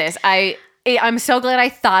know about this. I'm so glad I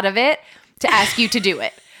thought of it to ask you to do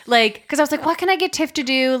it. Because I was like, what can I get Tiff to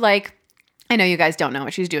do? I know you guys don't know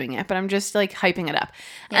what she's doing yet, but I'm just hyping it up.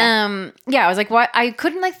 Yeah. I was like, what? I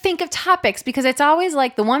couldn't think of topics because it's always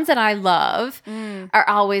the ones that I love are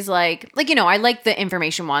always I like the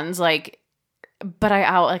information ones, but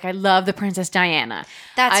I love the Princess Diana.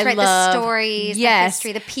 That's right. The stories, the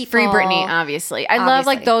history, the people. Free Britney, obviously. I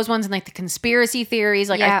love those ones and the conspiracy theories.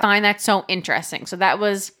 I find that so interesting. So that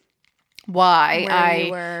was why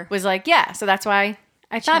I was so that's why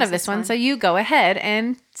I thought of this one. So you go ahead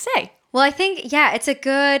and say. Well, I think, it's a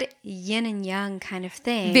good yin and yang kind of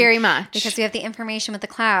thing. Very much. Because we have the information with the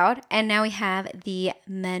cloud, and now we have the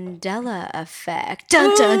Mandela effect.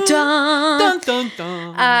 Dun, dun, dun. Dun, dun,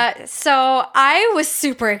 dun. So I was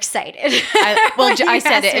super excited. I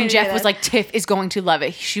said it, and Jeff was like, Tiff is going to love it.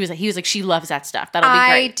 He was like, she loves that stuff. That'll be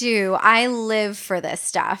great. I do. I live for this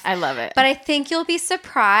stuff. I love it. But I think you'll be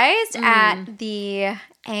surprised at the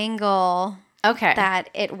angle that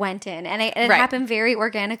it went in. And it happened very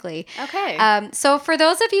organically. Okay. So for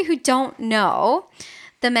those of you who don't know,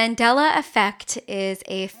 The Mandela effect is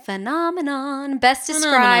a phenomenon best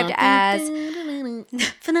described as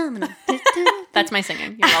phenomenon. That's my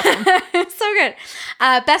singing. You're welcome. So good.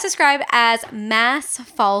 Best described as mass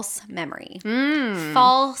false memory.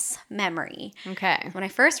 False memory. Okay. When I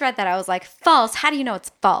first read that, I was like, false? How do you know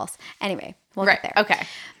it's false? Anyway, we'll get there. Okay.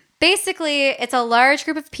 Basically, it's a large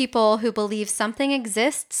group of people who believe something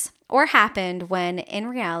exists or happened when in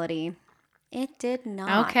reality, it did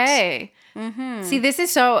not. Okay. Mm-hmm. See, this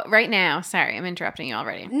is so right now. Sorry, I'm interrupting you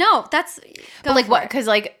already. No, that's. But like what? Because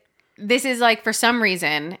like this is like for some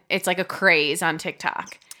reason it's like a craze on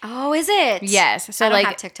TikTok. Oh, is it? Yes. So I don't like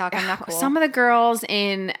have TikTok. I'm not cool. Some of the girls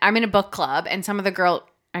I'm in a book club, and some of the girl.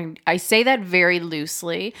 I say that very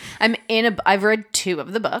loosely. I've read 2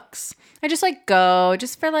 of the books. I just like go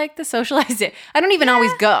just for like the socialize it. I don't even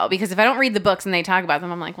always go because if I don't read the books and they talk about them,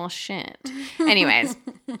 I'm like, well, shit. Anyways,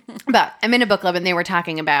 but I'm in a book club and they were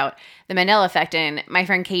talking about the Mandela effect, and my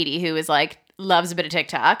friend Katie, who is like loves a bit of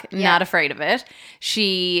TikTok, not afraid of it.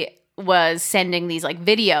 She was sending these like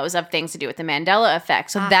videos of things to do with the Mandela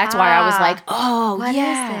effect. So that's why I was like, oh, what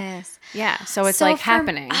yeah. is this? Yeah. So it's like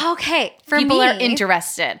happening. Okay. For People me, are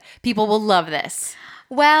interested. People will love this.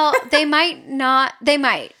 Well, they might not. They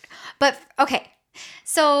might. But okay.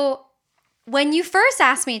 So when you first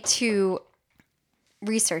asked me to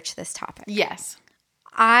research this topic. Yes.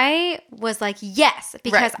 I was like, yes,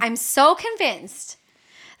 because I'm so convinced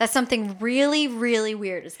that something really, really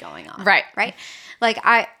weird is going on. Right. Right? Like,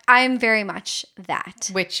 I'm very much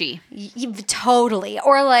that. Witchy. Totally.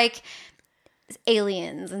 Or like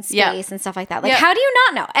aliens and space and stuff like that. Like, how do you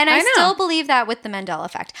not know? And I still believe that with the Mandela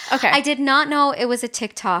effect. Okay. I did not know it was a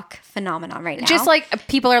TikTok phenomenon right now. Just like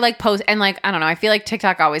people are like post and like, I don't know. I feel like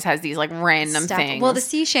TikTok always has these like random things. Well, the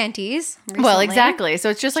sea shanties. Recently, well, exactly. So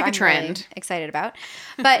it's just like a trend. Really excited about.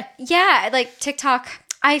 But yeah, like TikTok.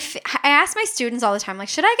 I ask my students all the time, like,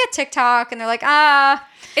 should I get TikTok? And they're like,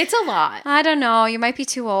 it's a lot. I don't know. You might be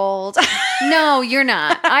too old. No, you're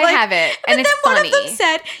not. I have it. And it's funny. One of them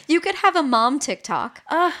said you could have a mom TikTok.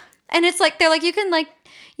 And it's like, they're like, you can like,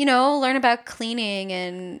 you know, learn about cleaning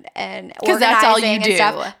and because that's all you do.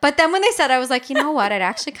 Stuff. But then when they said, I was like, you know what? I'd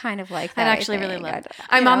actually kind of like that. I'd actually really love it.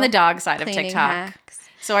 I'm on the dog side of TikTok. Hacks.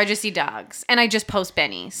 So I just see dogs, and I just post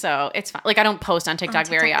Benny, so it's fine. Like I don't post on TikTok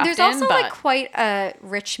very often. There's also like quite a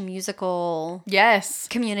rich musical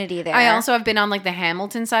community there. I also have been on like the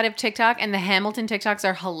Hamilton side of TikTok, and the Hamilton TikToks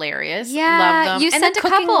are hilarious. Yeah, love them. You and sent a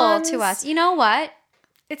couple to us. You know what?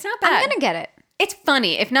 It's not bad. I'm gonna get it. It's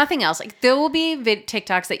funny, if nothing else. Like there will be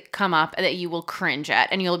TikToks that come up that you will cringe at,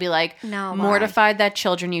 and you'll be like, "No, mortified that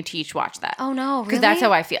children you teach watch that." Oh no, really? Because that's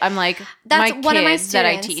how I feel. I'm like, that's my one of my kids that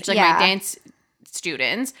I teach, like my dance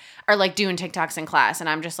students are like doing TikToks in class, and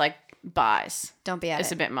I'm just like, "Boys, don't be at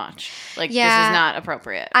it's it. a bit much. Like this is not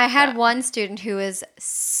appropriate." I had one student who is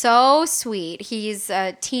so sweet. He's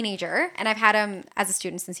a teenager, and I've had him as a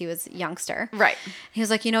student since he was a youngster. Right. He was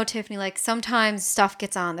like, you know, Tiffany, like sometimes stuff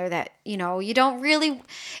gets on there that, you know, you don't really,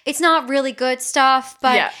 it's not really good stuff,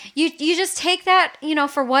 but you just take that, you know,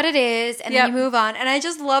 for what it is, and then you move on. And I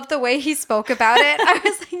just loved the way he spoke about it. I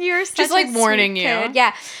was like, you're such just like a warning you. Kid.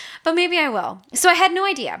 Yeah. But maybe I will. So I had no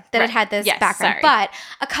idea that it had this background. Sorry. But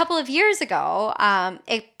a couple of years ago,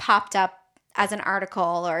 it popped up as an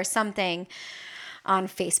article or something on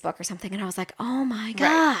Facebook or something. And I was like, oh my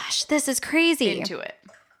gosh, this is crazy. Into it.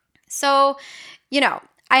 So, you know,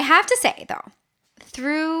 I have to say though,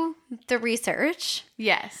 through the research,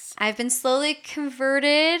 I've been slowly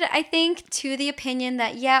converted, I think, to the opinion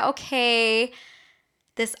that,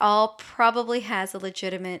 this all probably has a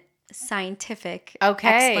legitimate scientific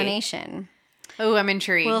explanation. Oh, I'm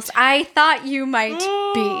intrigued. Well, I thought you might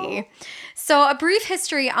be. So, a brief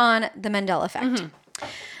history on the Mandela effect. Mm-hmm.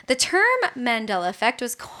 The term Mandela effect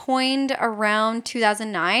was coined around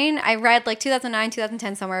 2009. I read like 2009,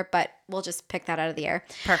 2010 somewhere, but we'll just pick that out of the air.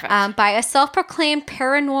 Perfect. By a self-proclaimed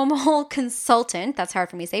paranormal consultant. That's hard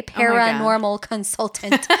for me to say. Paranormal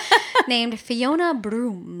consultant named Fiona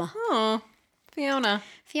Broome. Oh, Fiona.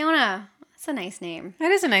 That's a nice name.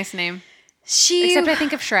 That is a nice name. Except I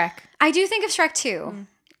think of Shrek. I do think of Shrek too.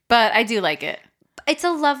 But I do like it. It's a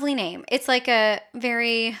lovely name. It's like a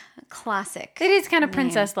very classic. It is kind of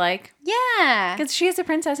princess-like. Yeah. Because she is a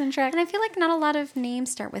princess in Shrek. And I feel like not a lot of names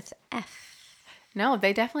start with F. No,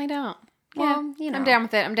 they definitely don't. Well, you know. I'm down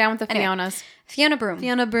with it. I'm down with the Fionas. Fiona Broome.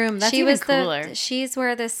 Fiona Broome. That's even cooler. She's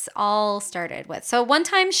where this all started with. So one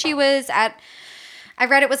time she was at... I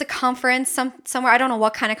read it was a conference somewhere. I don't know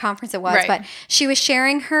what kind of conference it was, but she was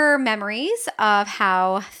sharing her memories of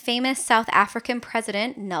how famous South African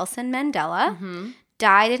president Nelson Mandela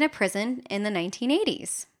died in a prison in the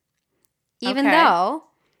 1980s. Even though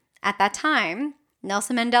at that time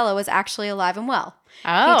Nelson Mandela was actually alive and well.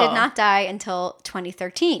 Oh. He did not die until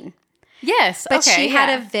 2013. Yes. But she had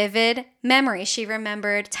a vivid memory. She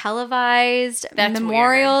remembered televised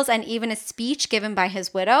memorials and even a speech given by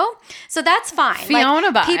his widow. So that's fine.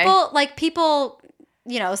 Fiona people,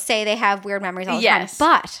 say they have weird memories all the time.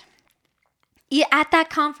 But at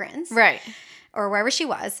that conference, right, or wherever she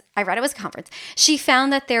was, I read it was a conference, she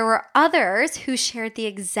found that there were others who shared the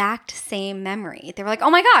exact same memory. They were like, oh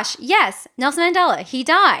my gosh, yes, Nelson Mandela, he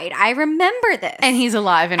died. I remember this. And he's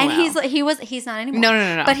alive and well. He's not anymore.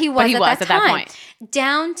 No. But he was at that time. Point.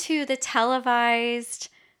 Down to the televised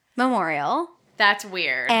memorial. That's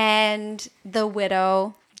weird. And the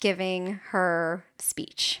widow giving her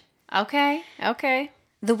speech. Okay.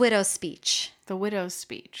 The widow's speech. The widow's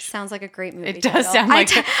speech. Sounds like a great movie. It does sound like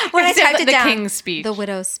when I typed it down. The king's speech. The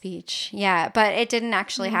widow's speech. Yeah, but it didn't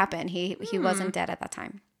actually happen. He wasn't dead at that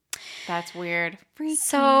time. That's weird. Freaky.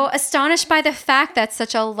 So astonished by the fact that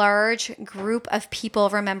such a large group of people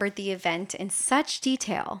remembered the event in such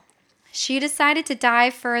detail, she decided to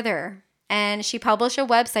dive further. And she published a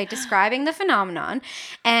website describing the phenomenon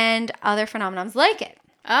and other phenomenons like it.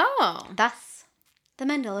 Oh. Thus, the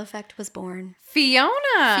Mandela effect was born.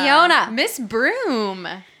 Fiona. Miss Broom.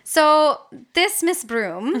 So this Miss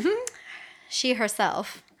Broom, she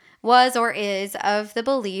herself was or is of the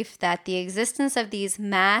belief that the existence of these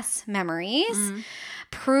mass memories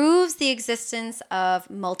proves the existence of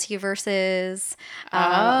multiverses,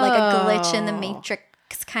 like a glitch in the Matrix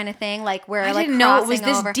kind of thing, like where I didn't know it was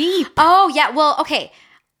this deep. Oh yeah, well, okay.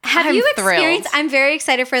 Have you experienced? Thrilled. I'm very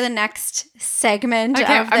excited for the next segment of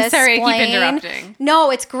this. I'm sorry, I keep interrupting. No,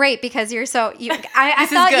 it's great because you're so. I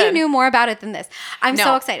thought you knew more about it than this. I'm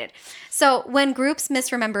so excited. So when groups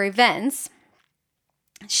misremember events,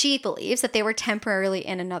 she believes that they were temporarily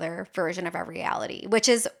in another version of our reality, which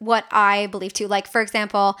is what I believe too. Like, for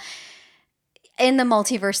example, in the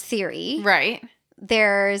multiverse theory, right?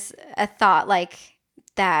 There's a thought like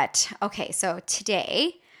that. Okay, so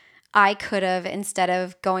today, I could have, instead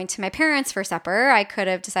of going to my parents for supper, I could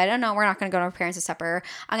have decided, oh, no, we're not going to go to our parents for supper.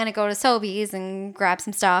 I'm going to go to Sobeys and grab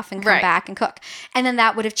some stuff and come back and cook. And then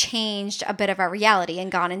that would have changed a bit of our reality and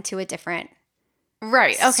gone into a different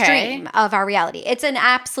stream of our reality. It's an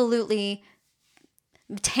absolutely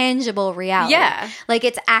tangible reality. Yeah. Like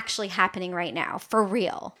it's actually happening right now, for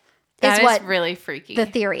real. That is really freaky. The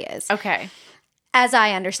theory is. Okay. As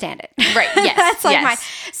I understand it. Right, yes.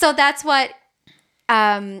 So that's what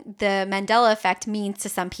the Mandela effect means to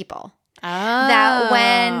some people. Oh. That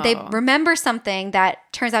when they remember something that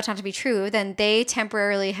turns out not to be true, then they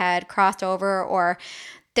temporarily had crossed over, or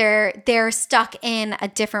they're stuck in a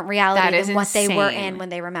different reality than what they were in when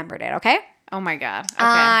they remembered it. Okay? Oh my God. Okay.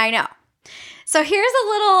 I know. So here's a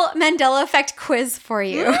little Mandela effect quiz for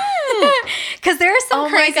you. Because there are some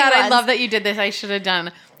crazy ones. I love that you did this. I should have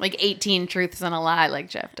done like 18 truths and a lie like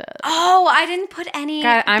Jeff does. Oh, I didn't put any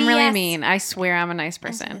God, I'm BS. really mean. I swear I'm a nice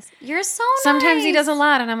person. You're so nice. Sometimes he does a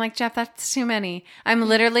lot and I'm like, Jeff, that's too many. I'm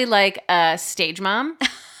literally like a stage mom,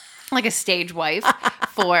 like a stage wife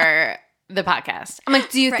for the podcast. I'm like,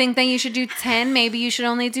 do you think that you should do 10? Maybe you should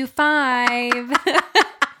only do 5.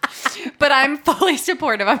 But I'm fully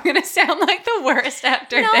supportive. I'm going to sound like the worst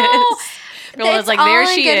after this. It's like, there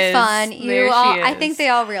she is. Fun. I think they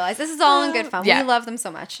all realize this is all in good fun. Yeah. We love them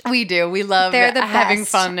so much. We do. We love having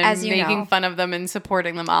fun and making fun of them and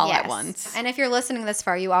supporting them all at once. And if you're listening this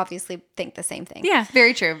far, you obviously think the same thing. Yeah,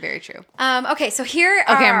 very true. Very true. Okay, so here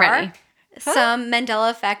are I'm ready. Some Mandela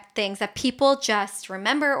effect things that people just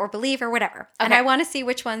remember or believe or whatever. Okay. And I want to see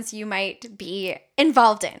which ones you might be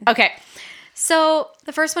involved in. Okay. So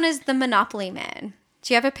the first one is the Monopoly Man.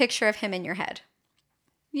 Do you have a picture of him in your head?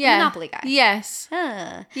 Yeah. Monopoly guy. Yes.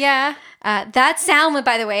 Yeah. That sound,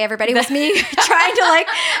 by the way, everybody, was me trying to like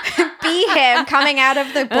be him coming out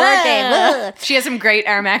of the board game. She has some great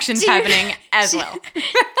arm actions happening as well.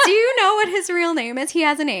 Do you know what his real name is? He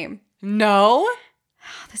has a name. No.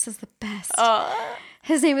 Oh, this is the best.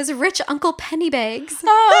 His name is Rich Uncle Pennybags.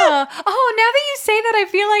 Now that you say that, I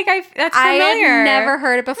feel like that's familiar. I had never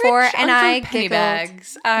heard it before, Rich and Uncle I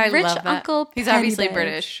Pennybags. I Rich love that. Uncle He's Pennybags. obviously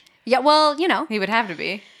British. Yeah, well, you know. He would have to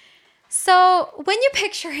be. So when you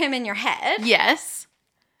picture him in your head. Yes.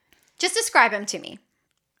 Just describe him to me.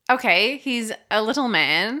 Okay, he's a little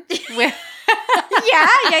man. With yeah.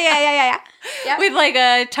 With like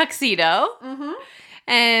a tuxedo. Mm-hmm.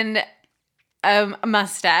 And a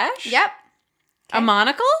mustache. Yep. Okay. A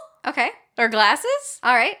monocle? Okay. Or glasses?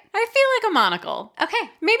 All right. I feel like a monocle.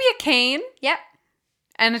 Okay. Maybe a cane? Yep.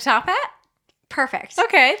 And a top hat? Perfect.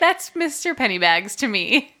 Okay, that's Mr. Pennybags to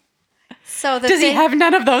me. So does he have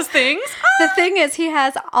none of those things? The thing is, he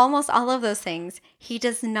has almost all of those things. He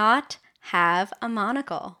does not have a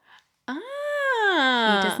monocle.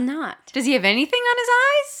 Ah. He does not. Does he have anything on his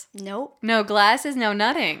eyes? Nope. No glasses, no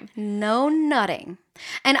nutting. No nutting.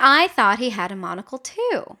 And I thought he had a monocle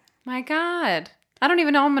too. My God. I don't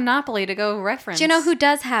even know Monopoly to go reference. Do you know who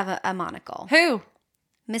does have a monocle? Who?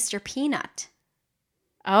 Mr. Peanut.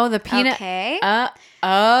 Oh, the peanut. Okay.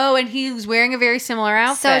 And he was wearing a very similar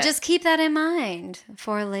outfit. So just keep that in mind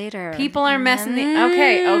for later. People are messing the...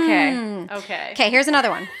 Okay. Okay, here's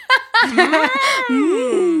another one.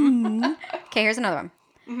 Okay, here's another one.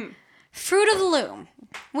 Mm-hmm. Fruit of the Loom.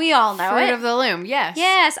 We all know it. Fruit of the Loom, yes.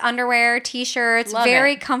 Yes, underwear, t-shirts, Love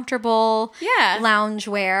very it. comfortable Yeah.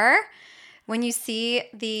 loungewear. When you see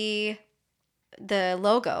the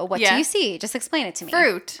logo, what do you see? Just explain it to me.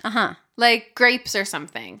 Fruit. Uh-huh. Like grapes or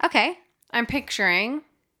something. Okay. I'm picturing...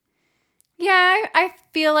 Yeah, I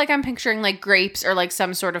feel like I'm picturing like grapes or like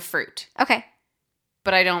some sort of fruit. Okay.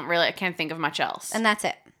 But I can't think of much else. And that's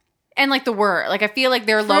it. And like the word, like I feel like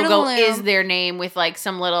their Fruit of the logo Loom. is their name with like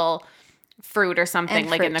some little fruit or something And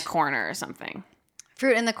like in the fruit. corner or something.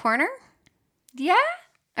 Fruit in the corner? Yeah?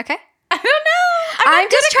 Okay. I don't know. I'm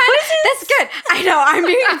just trying to... That's good. I know.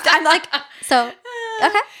 I'm like... So,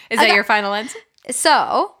 okay. Is that your final answer?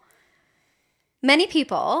 So, many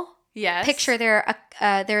people... Yes. Picture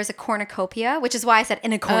there's a cornucopia, which is why I said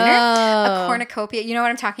in a corner. Oh. A cornucopia. You know what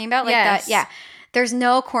I'm talking about? Like Yes. that. Yeah. There's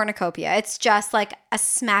no cornucopia. It's just like a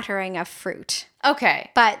smattering of fruit. Okay.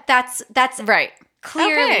 But that's Right.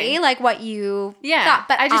 clearly Okay. like what you Yeah. thought.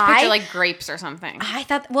 But I just picture like grapes or something. I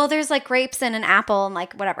thought, well, there's like grapes and an apple and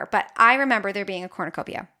like whatever. But I remember there being a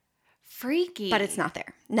cornucopia. Freaky. But it's not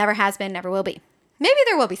there. Never has been, never will be. Maybe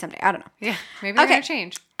there will be someday. I don't know. Yeah. Maybe they're going to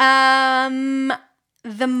change.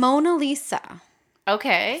 The Mona Lisa.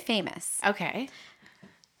 Okay. Famous. Okay.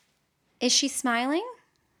 Is she smiling?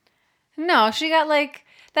 No, she got like,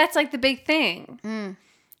 that's like the big thing.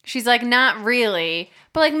 She's like, not really,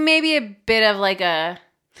 but like maybe a bit of like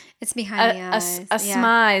It's behind the eyes. a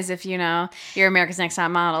smize, if you know, you're America's Next Top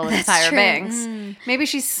Model with Tyra true. Banks. Maybe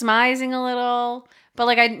she's smizing a little, but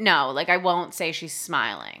like I won't say she's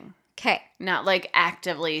smiling. Okay. Not like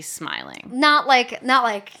actively smiling. Not like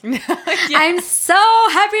I'm so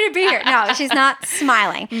happy to be here. No, she's not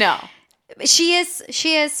smiling. No. She is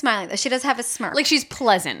smiling though. She does have a smirk. Like she's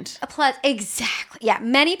pleasant. Exactly. Yeah.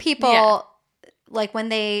 Many people like when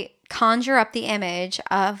they conjure up the image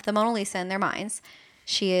of the Mona Lisa in their minds,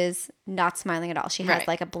 she is not smiling at all. She has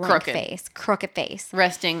like a blank face, crooked face.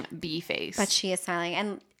 Resting bee face. But she is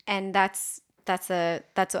smiling and that's a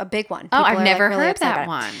big one. Oh, People I've are, never like, really heard upset that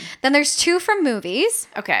about it. one. Then there's two from movies.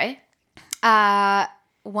 Okay.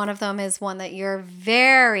 One of them is one that you're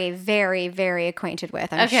very, very, very acquainted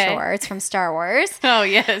with, I'm sure. It's from Star Wars. Oh,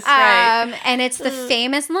 yes, right. And it's the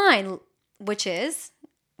famous line, which is,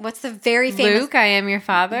 what's the very famous... Luke, I am your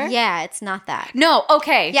father? Yeah, it's not that. No,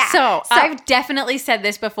 okay. Yeah. So I've definitely said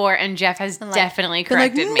this before, and Jeff has definitely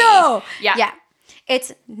corrected me. No! Yeah. Yeah.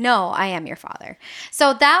 It's, no, I am your father.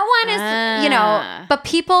 So that one is, but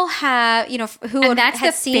people have, who And that's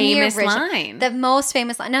had the seen famous the original, line. The most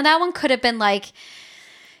famous line. Now, that one could have been like,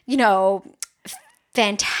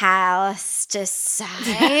 fantasticized.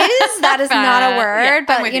 That is not a word, Yeah,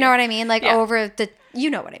 but you know what I mean? Like over the, you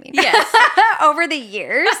know what I mean? Yes. Over the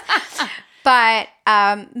years. But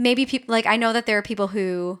maybe people, like I know that there are people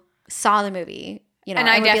who saw the movie, and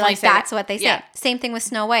I would be definitely like, say that's that. what they say. Yeah. Same thing with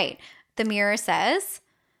Snow White. The mirror says,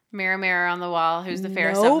 Mirror, mirror on the wall, who's the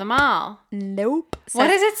fairest of them all? nope. What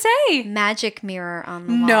does it say? Magic mirror on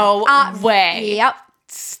the wall. No way. Yep.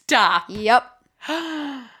 Stop. Yep.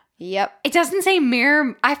 Yep. It doesn't say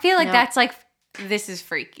mirror. I feel like No. that's like, this is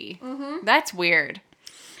freaky. That's weird.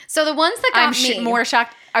 So the ones that got me more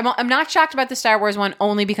shocked. I'm not shocked about the Star Wars one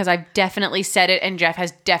only because I've definitely said it and Jeff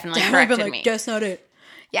has definitely corrected me. Guess not it.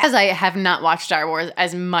 Because I have not watched Star Wars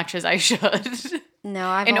as much as I should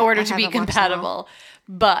No, in order to be compatible.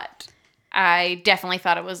 But I definitely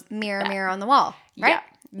thought it was Mirror, mirror on the wall. Right? Yeah,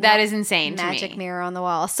 that is insane to me. Magic mirror on the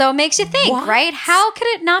wall. So it makes you think, right? How could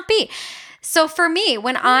it not be? So for me,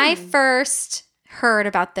 when I first heard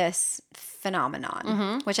about this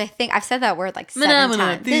phenomenon, which I think I've said that word like 7 times.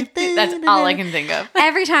 That's all I can think of.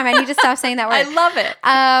 Every time I need to stop saying that word. I love it.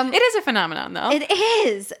 It is a phenomenon, though. It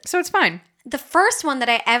is. So it's fine. The first one that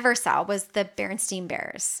I ever saw was the Berenstain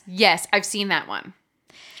Bears. Yes, I've seen that one.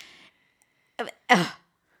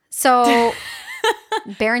 So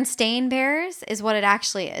Berenstain Bears is what it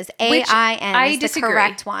actually is. AIN is the disagree.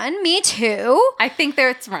 correct one. Me too. I think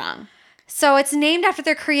that's wrong. So it's named after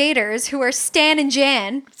their creators, who are Stan and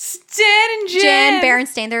Jan. Stan and Jan. Jan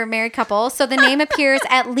Berenstain. They're a married couple. So the name appears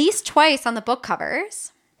at least twice on the book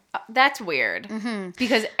covers. That's weird.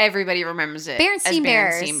 Because everybody remembers it Berenstain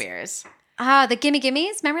Bears. Berenstain Bears. The Gimme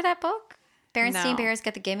Gimmes. Remember that book? Berenstain Bears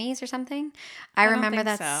Get the Gimmes or something? I remember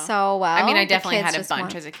that so well. I mean, I definitely had a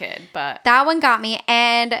bunch as a kid, but... That one got me.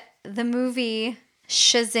 And the movie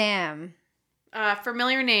Shazam.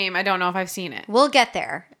 Familiar name. I don't know if I've seen it. We'll get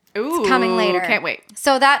there. Ooh, it's coming later. Can't wait.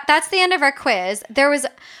 So that's the end of our quiz. There was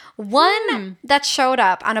one that showed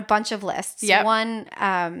up on a bunch of lists. Yep.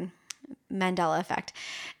 One Mandela effect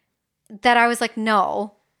that I was like,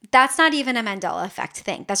 no, that's not even a Mandela effect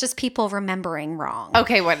thing. That's just people remembering wrong.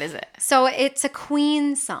 Okay, what is it? So it's a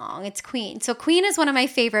Queen song. It's Queen. So Queen is one of my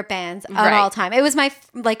favorite bands of all time. It was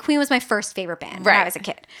Queen was my first favorite band when I was a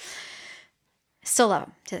kid. Still love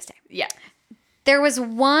them to this day. Yeah. There was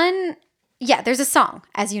one... Yeah, there's a song,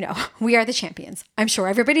 as you know. We Are the Champions. I'm sure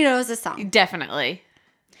everybody knows this song. Definitely.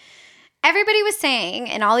 Everybody was saying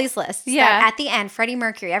in all these lists that at the end, Freddie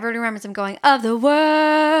Mercury, everybody remembers him going, "Of the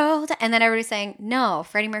world." And then everybody's saying, no,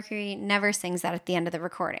 Freddie Mercury never sings that at the end of the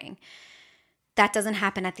recording. That doesn't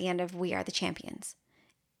happen at the end of We Are the Champions.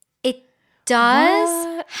 It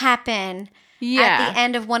does happen at the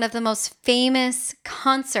end of one of the most famous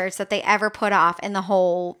concerts that they ever put off in their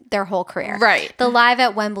whole career. Right. The Live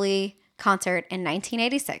at Wembley concert in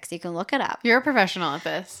 1986. You can look it up. You're a professional at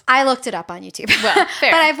this. I looked it up on YouTube. Well,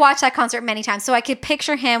 fair. But I've watched that concert many times. So I could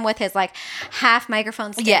picture him with his like half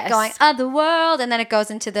microphone stick going, "Of the world." And then it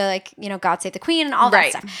goes into the God Save the Queen and all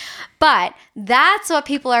that stuff. But that's what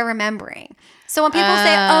people are remembering. So when people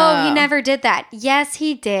say, "Oh, he never did that," yes,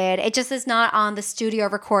 he did. It just is not on the studio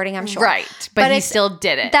recording, I'm sure. Right, but he still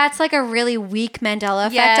did it. That's like a really weak Mandela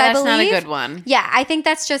effect, I believe. That's not a good one. Yeah, I think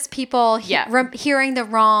that's just people hearing the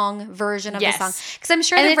wrong version of the song. Because I'm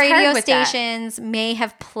sure the radio stations may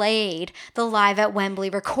have played the Live at Wembley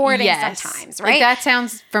recording sometimes, right? Like, that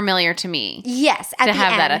sounds familiar to me. Yes, to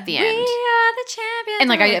have that at the end. We are the champions. And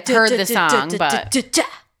like I've heard the song, but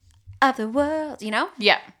of the world,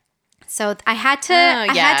 Yeah. So I had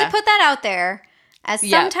to put that out there as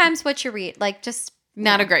sometimes what you read, like just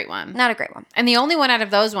not a great one. Not a great one. And the only one out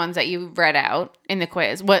of those ones that you read out in the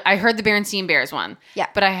quiz, I heard the Berenstain Bears one. Yeah.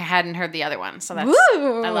 But I hadn't heard the other one. So I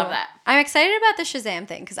love that. I'm excited about the Shazam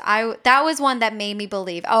thing because that was one that made me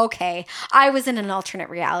believe, okay, I was in an alternate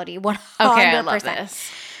reality. 100%. Okay, I love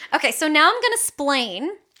this. Okay, so now I'm going to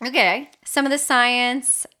explain some of the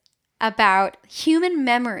science about human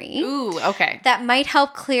memory. Ooh, okay. That might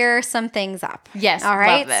help clear some things up. Yes, all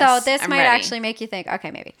right. Love this. So this might actually make you think, okay,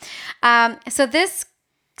 maybe. So this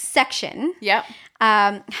section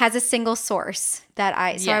has a single source that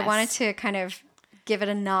I wanted to kind of give it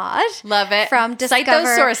a nod. Love it. From Discover. Cite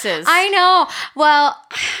those sources. I know. Well,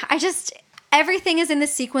 everything is in the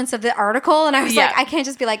sequence of the article, and I was like, I can't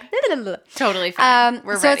just be like, totally fine.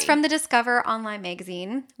 We're ready. So it's from the Discover Online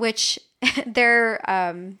magazine, which their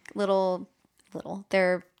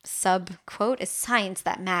their sub quote is "Science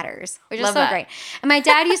That Matters," which is so great. And my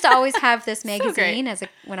dad used to always have this magazine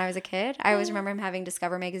when I was a kid. I always remember him having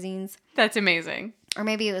Discover magazines. That's amazing. Or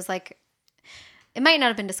maybe it was like, it might not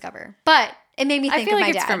have been Discover, but it made me think of my dad. I feel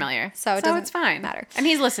like it's familiar. So it doesn't it's fine. matter. And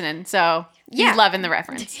he's listening, so he's loving the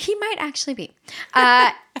reference. He might actually be.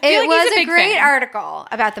 It was a great article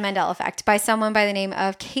about the Mandela effect by someone by the name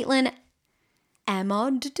of Caitlin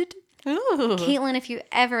Amod. Ooh. Caitlin, if you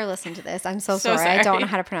ever listen to this, I'm so sorry. I don't know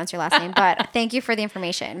how to pronounce your last name, but thank you for the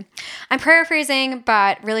information. I'm paraphrasing,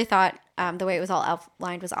 but really thought the way it was all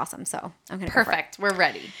outlined was awesome. So I'm going to Perfect. We're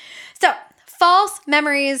ready. So false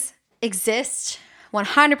memories exist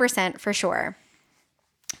 100% for sure.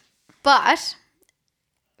 But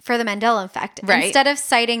for the Mandela effect, instead of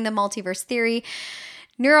citing the multiverse theory,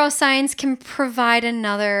 neuroscience can provide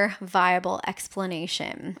another viable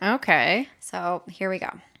explanation. Okay. So here we go.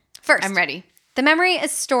 First, I'm ready. The memory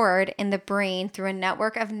is stored in the brain through a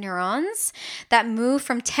network of neurons that move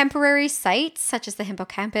from temporary sites, such as the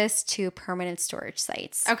hippocampus, to permanent storage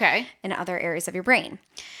sites. Okay. In other areas of your brain.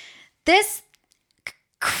 This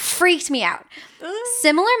freaked me out.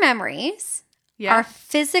 Similar memories are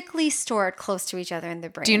physically stored close to each other in the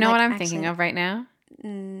brain. Do you know what I'm thinking of right now?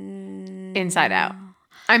 Inside Out.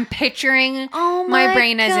 I'm picturing my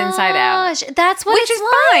brain as Inside Out. That's what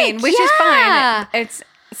it's like. Which is fine. It's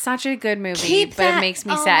such a good movie, but it makes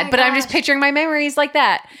me sad. But I'm just picturing my memories like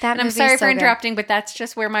that. And I'm sorry for interrupting, but that's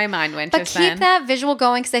just where my mind went just then. But keep that visual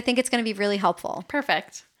going because I think it's going to be really helpful.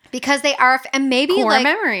 Perfect. Because they are, and maybe core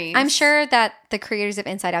memories. I'm sure that the creators of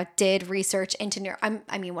Inside Out did research into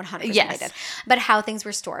 100% they did, but how things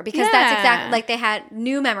were stored. Because that's exactly, like they had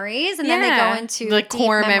new memories and then they go into the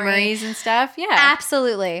core memories and stuff. Yeah.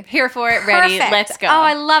 Absolutely. Here for it, ready, let's go. Oh,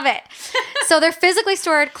 I love it. So they're physically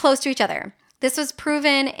stored close to each other. This was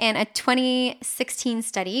proven in a 2016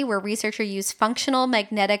 study where researchers used functional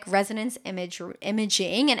magnetic resonance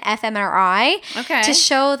imaging and fMRI to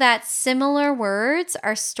show that similar words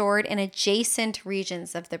are stored in adjacent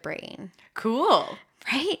regions of the brain. Cool.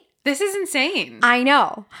 Right? This is insane. I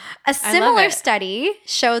know. A similar study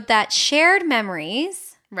showed that shared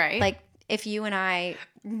memories, like if you and I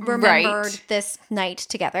remembered this night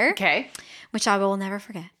together, which I will never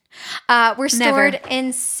forget, were stored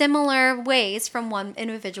in similar ways from one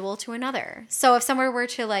individual to another. So if someone were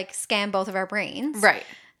to like scan both of our brains,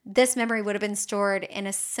 this memory would have been stored in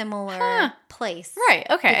a similar place. Right.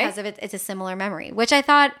 Okay. Because of it's a similar memory, which I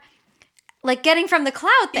thought, like getting from the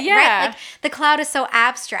cloud thing, right? Like the cloud is so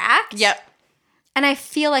abstract. Yep. And I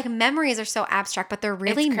feel like memories are so abstract, but they're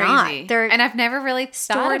really not. And I've never really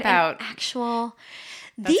thought about actual.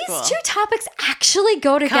 These two topics actually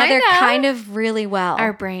go together kind of really well.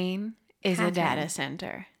 Our brain is a data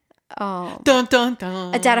center. Oh. Dun, dun,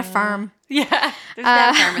 dun. A data farm. Yeah. There's a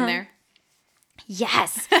data farm in there.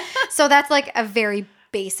 Yes. So that's like a very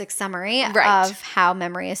basic summary of how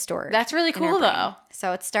memory is stored. That's really cool though.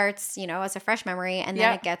 So it starts, as a fresh memory and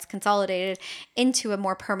then it gets consolidated into a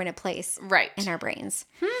more permanent place in our brains.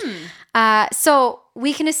 So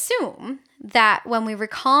we can assume that when we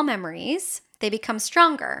recall memories, they become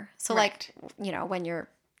stronger. So like, when you're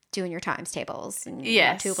doing your times tables and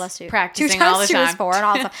 2 plus 2. Practicing 2 all the times 2 time. is 4 and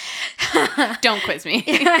all that stuff. Don't quiz me.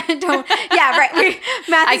 Math is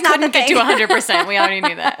I couldn't get to 100%. We already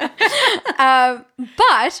knew that.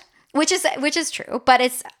 But which is true, but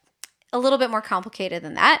it's a little bit more complicated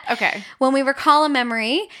than that. Okay. When we recall a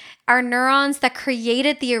memory, our neurons that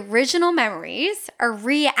created the original memories are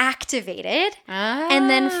reactivated and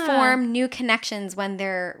then form new connections when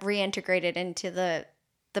they're reintegrated into the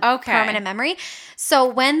permanent memory. So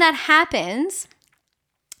when that happens,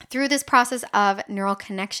 through this process of neural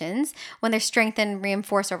connections, when they're strengthened,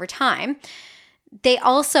 reinforced over time, they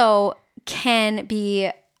also can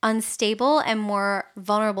be unstable and more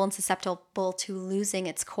vulnerable and susceptible to losing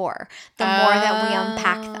its core the more that we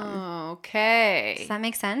unpack them. Okay. Does that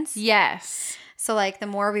make sense? Yes. So like the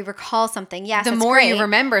more we recall something, the more you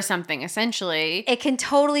remember something, essentially. It can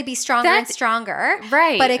totally be stronger and stronger.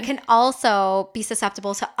 Right. But it can also be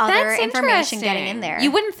susceptible to other information getting in there. You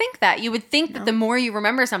wouldn't think that. You would think that the more you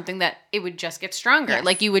remember something that it would just get stronger. Yes.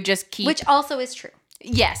 Like you would just keep. Which also is true.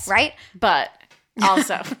 Yes. Right? But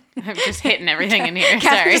also, I'm just hitting everything in here.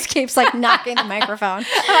 Catherine Sorry. just keeps like knocking the microphone.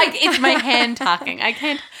 Like it's my hand talking. I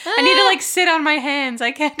need to like sit on my hands.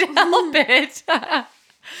 I can't help it.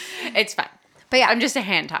 It's fine. But yeah, I'm just a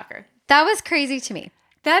hand talker. That was crazy to me.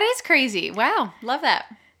 That is crazy. Wow. Love that.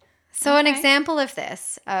 So an example of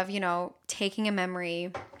this, of, taking a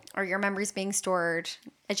memory or your memories being stored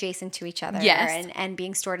adjacent to each other and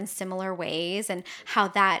being stored in similar ways and how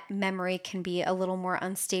that memory can be a little more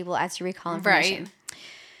unstable as you recall information.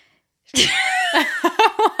 Right.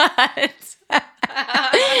 What?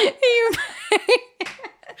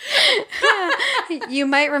 You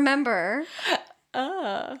might remember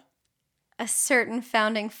a certain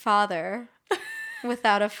founding father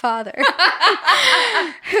without a father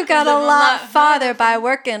who got a lot farther by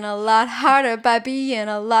working a lot harder, by being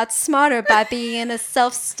a lot smarter, by being a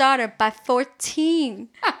self-starter. By 14,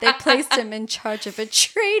 they placed him in charge of a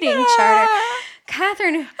trading charter.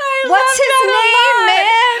 Catherine, what's his name,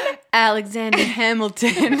 man? Alexander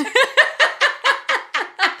Hamilton.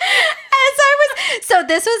 So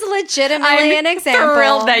this was legitimately an example. I'm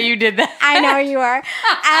thrilled that you did that. I know you are.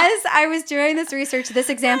 As I was doing this research, this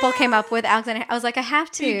example came up with Alexander. I was like, I have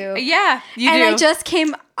to. Yeah, you do. And I just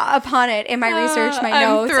came upon it in my research, my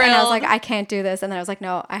notes, and I was like, I can't do this. And then I was like,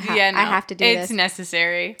 no, I have to do this. It's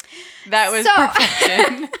necessary. That was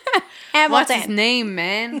perfection. Hamilton. What's his name,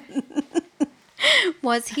 man?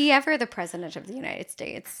 Was he ever the president of the United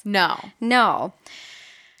States? No.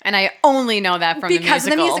 And I only know that from because of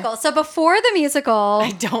the musical. So before the musical, I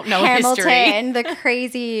don't know Hamilton, history. The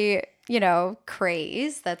crazy,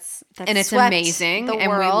 craze that's and it's amazing, the and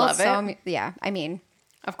world. we love it. So, yeah, I mean,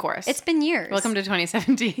 of course, it's been years. Welcome to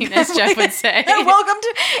 2017, as Jeff would say. Welcome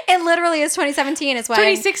to. It literally is 2017. Is when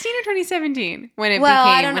 2016 or 2017 when it came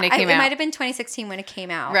out. It might have been 2016 when it came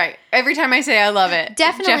out. Right. Every time I say I love it,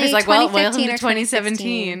 definitely. Jeff is like, "Well, welcome to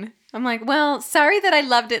 2017." I'm like, "Well, sorry that I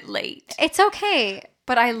loved it late. It's okay."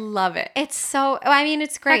 But I love it. It's so. I mean,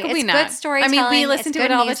 it's great. It's good storytelling. I mean, we listen to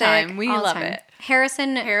it all the music, time. We love it.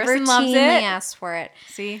 Harrison routinely loves it. asks for it.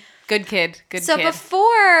 See, good kid. Good so kid.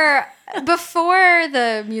 before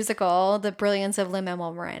the musical, The Brilliance of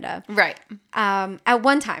Lin-Manuel Miranda. Right. At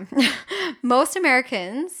one time, most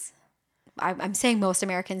Americans, I'm saying most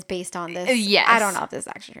Americans based on this. Yes. I don't know if this is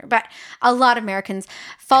actually true, but a lot of Americans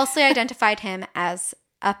falsely identified him as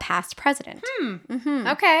a past president.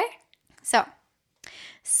 Okay. So,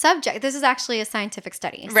 this is actually a scientific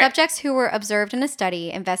study. Right. Subjects who were observed in a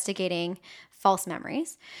study investigating false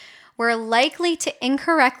memories were likely to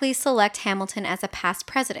incorrectly select Hamilton as a past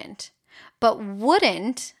president, but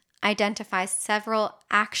wouldn't identify several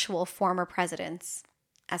actual former presidents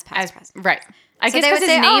as past presidents. Right. I So guess they would because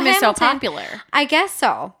say, his name is so Hamilton. popular. I guess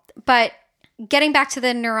so. But getting back to the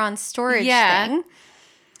neuron storage thing,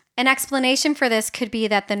 an explanation for this could be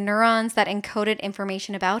that the neurons that encoded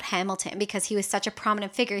information about Hamilton, because he was such a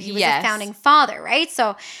prominent figure, he was a founding father, right?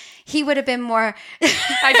 So he would have been more...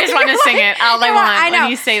 I just want to sing it all I want when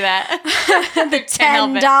you say that. the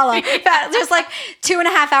 $10. Just like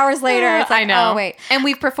 2.5 hours later, it's like, I know. oh, wait. And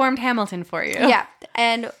we've performed Hamilton for you. Yeah.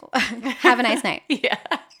 And have a nice night. Yeah.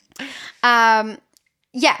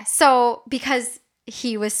 Yeah. So because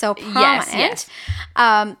he was so prominent,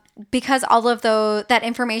 because all of that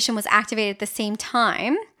information was activated at the same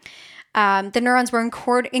time, the neurons were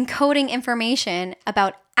encoding information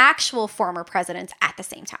about actual former presidents at the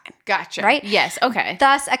same time. Gotcha. Right? Yes. Okay.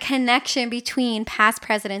 Thus, a connection between past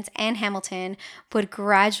presidents and Hamilton would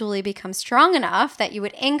gradually become strong enough that you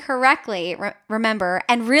would incorrectly remember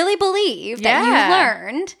and really believe that you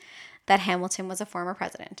learned that Hamilton was a former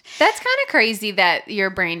president. That's kind of crazy that your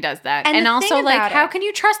brain does that. And the also, thing like, about how can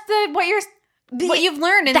you trust what you've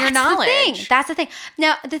learned in your knowledge? That's the thing.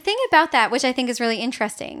 Now, the thing about that, which I think is really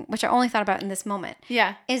interesting, which I only thought about in this moment,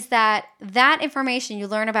 is that information, you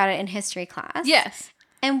learn about it in history class. Yes.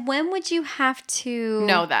 And when would you have to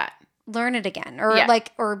know that? Learn it again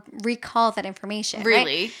or recall that information?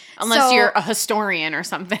 Really? Right? Unless you're a historian or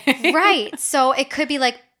something. Right. So it could be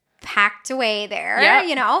like packed away there,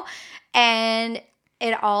 and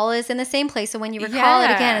it all is in the same place. So when you recall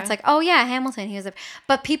it again, it's like, oh yeah, Hamilton, he was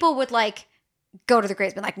but people would like go to the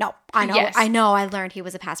graves and be like, no, I know, I learned he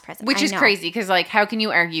was a past president. Which is crazy because, like, how can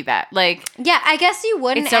you argue that? Like, yeah, I guess you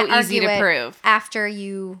wouldn't. It's so easy to prove after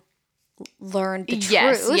you learned the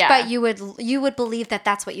truth, but you would believe that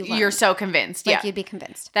that's what you learned. You're so convinced, like you'd be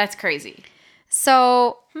convinced. That's crazy.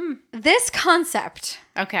 So this concept,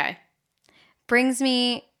 brings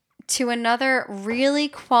me to another really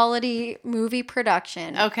quality movie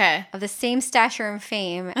production, of the same stature and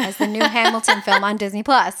fame as the new Hamilton film on Disney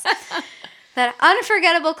Plus. That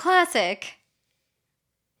unforgettable classic.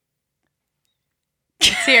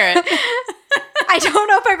 Let's hear it. I don't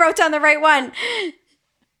know if I wrote down the right one.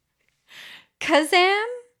 Kazam?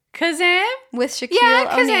 Kazam? With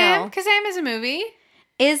Shaquille O'Neal. Kazam is a movie.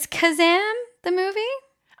 Is Kazam the movie?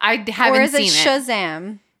 I haven't seen it. Or is it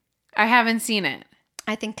Shazam? I haven't seen it.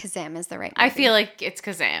 I think Kazam is the right movie. I feel like it's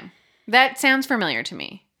Kazam. That sounds familiar to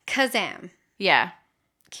me. Kazam. Yeah.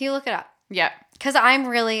 Can you look it up? Yeah. Because I've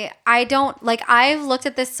looked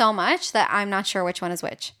at this so much that I'm not sure which one is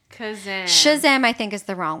which. Kazam. Shazam, I think, is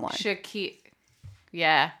the wrong one.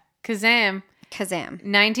 Yeah. Kazam.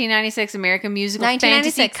 1996 American musical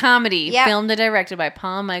fantasy comedy. Yep. Filmed and directed by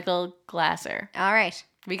Paul Michael Glasser. All right.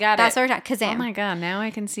 We got That's what we're talking. Kazam. Oh my God. Now I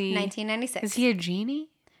can see. 1996. Is he a genie?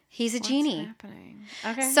 He's a genie. What's happening?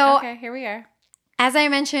 Okay. So, okay, here we are. As I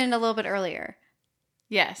mentioned a little bit earlier.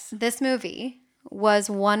 Yes. This movie was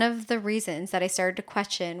one of the reasons that I started to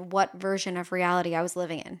question what version of reality I was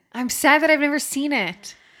living in. I'm sad that I've never seen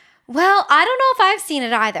it. Well, I don't know if I've seen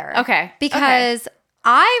it either. Okay. Because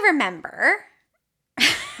I remember...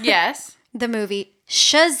 Yes. The movie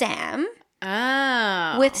Shazam.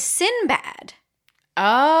 Oh. With Sinbad.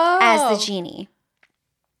 Oh. As the genie.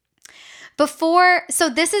 So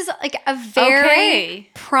this is like a very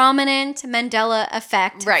prominent Mandela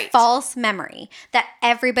effect false memory that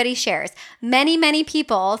everybody shares. Many, many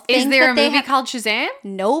people think Is there a movie called Shazam?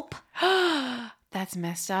 Nope. That's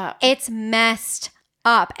messed up. It's messed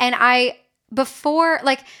up. And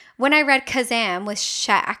when I read Kazam with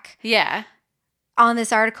Shaq. Yeah. On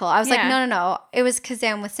this article, I was like, no. It was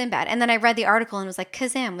Kazam with Sinbad. And then I read the article and it was like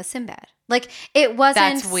Kazam with Sinbad. Like, it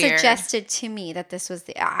wasn't suggested to me that this was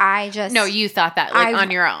No, you thought that,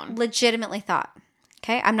 on your own. Legitimately thought.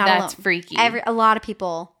 Okay? I'm not alone. That's freaky. A lot of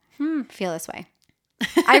people feel this way.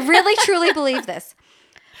 I really, truly believe this.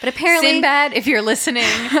 But apparently... Sinbad, if you're listening,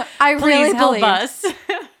 I please really help believe us.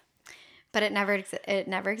 But it never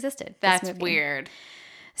existed. That's weird.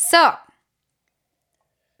 So...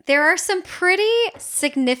 There are some pretty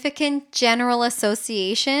significant general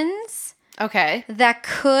associations that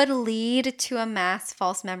could lead to a mass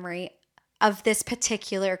false memory of this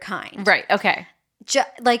particular kind. Right, okay.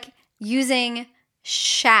 Like using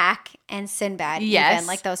Shaq and Sinbad, yes. even,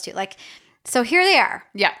 like those two. Like, so here they are.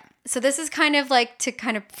 Yeah. So this is kind of like to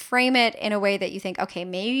kind of frame it in a way that you think, okay,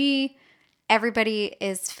 maybe everybody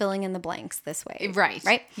is filling in the blanks this way. Right.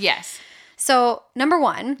 Right? Yes. So, number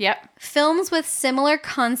one, Yep. films with similar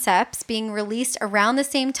concepts being released around the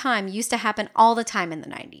same time used to happen all the time in the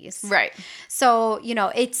 90s. Right. So,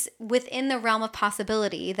 it's within the realm of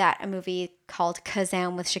possibility that a movie called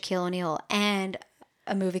Kazam with Shaquille O'Neal and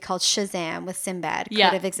a movie called Shazam with Sinbad could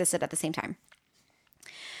have existed at the same time.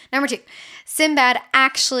 Number two, Sinbad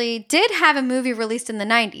actually did have a movie released in the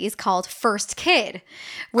 90s called First Kid,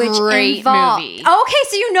 which involved... movie. Oh, okay,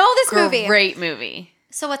 so you know this movie. Great movie.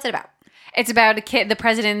 So what's it about? It's about a kid, the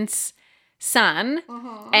president's son,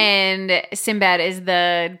 and Sinbad is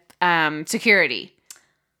the security.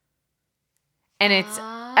 And it's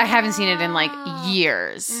I haven't seen it in like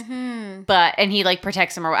years, and he like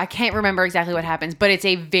protects him. Or I can't remember exactly what happens, but it's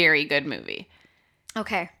a very good movie.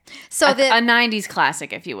 Okay, so a 90s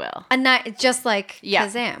classic, if you will. Just like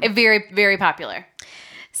Kazam, very very popular.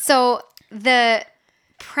 So the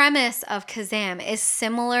premise of Kazam is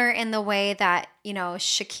similar in the way that,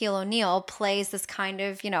 Shaquille O'Neal plays this kind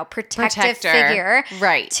of, protective figure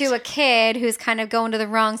to a kid who's kind of going to the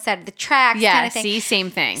wrong side of the tracks kind of thing. See,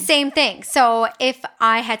 same thing. Same thing. So if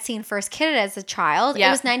I had seen First Kid as a child, it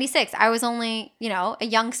was 96. I was only, a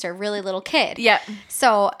youngster, really little kid. Yeah.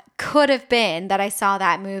 So could have been that I saw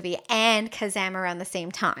that movie and Kazam around the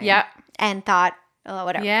same time. Yeah. And thought, oh,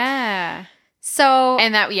 whatever. Yeah. So.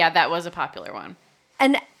 And that was a popular one.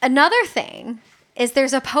 And another thing is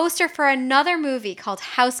there's a poster for another movie called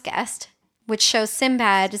House Guest, which shows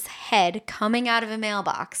Sinbad's head coming out of a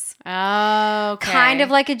mailbox. Oh, okay. Kind of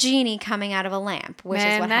like a genie coming out of a lamp, which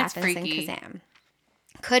is what that's happens freaky. in Kazam.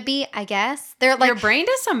 Could be, I guess. They're like, your brain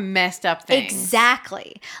does some messed up things.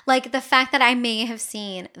 Exactly. Like the fact that I may have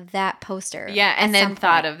seen that poster. Yeah, and then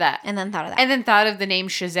thought of that. And then thought of that. And then thought of the name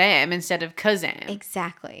Shazam instead of Kazam.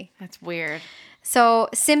 Exactly. That's weird. So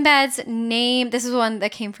Sinbad's name, this is one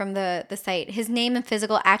that came from the site. His name and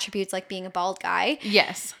physical attributes, like being a bald guy,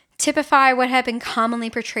 yes, typify what had been commonly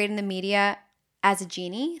portrayed in the media as a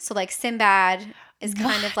genie. So like Sinbad is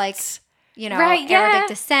kind of like, Arabic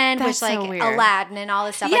descent, That's which like so weird. Aladdin and all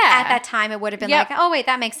this stuff. Yeah. Like at that time, it would have been like, oh wait,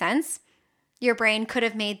 that makes sense. Your brain could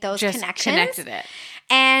have made those just connections. Connected it.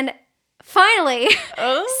 And finally,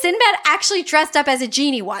 Sinbad actually dressed up as a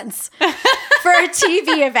genie once for a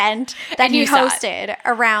TV event that he hosted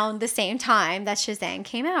around the same time that Shazam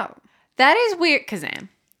came out. That is weird. Kazam,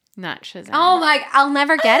 not Shazam. Oh my, I'll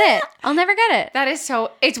never get it. I'll never get it. That is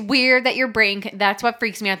so, it's weird that your brain, that's what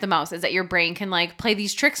freaks me out the most, is that your brain can like play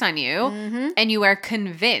these tricks on you and you are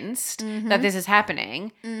convinced that this is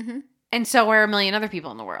happening. And so are a million other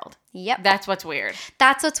people in the world. Yep. That's what's weird.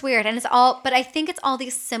 That's what's weird. And but I think it's all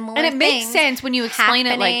these similar things. And it makes sense when you explain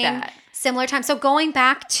it like that. Similar time. So going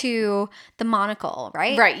back to the monocle,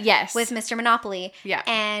 right? Right, yes. With Mr. Monopoly. Yeah.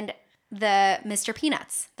 And the Mr.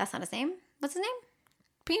 Peanuts. That's not his name. What's his name?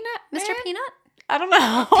 Peanut? Mr. Man? Peanut? I don't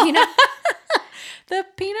know. Peanut? The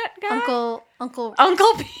peanut guy? Uncle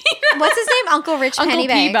Peanut. What's his name? Uncle Rich Uncle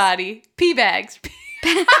Pennybags. Peabody. Peabags.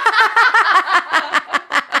 Rich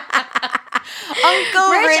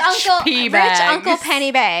Uncle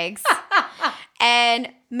Pennybags. And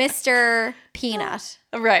Mr. Peanut.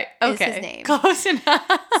 Right. Okay. Is his name. Close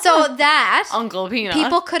enough. So that Uncle Peanut.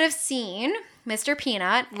 people could have seen Mr.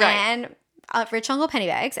 Peanut and Rich Uncle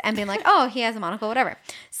Pennybags and been like, oh, he has a monocle, whatever.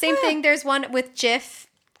 Same thing. There's one with Jif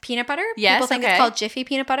peanut butter. Yes, people think it's called Jiffy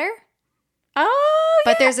peanut butter. Oh,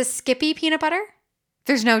 But there's a Skippy peanut butter.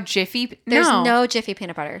 There's no Jiffy. There's no Jiffy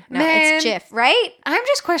peanut butter. No, Man. it's Jif, right? I'm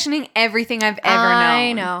just questioning everything I've ever known.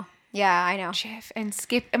 I know. Yeah, I know. Jif and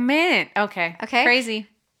Skip a minute. Okay. Okay. Crazy.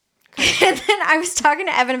 And then I was talking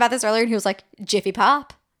to Evan about this earlier, and he was like, Jiffy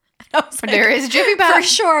Pop. I was like, There is Jiffy Pop. For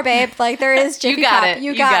sure, babe. Like, there is Jiffy You got Pop. it.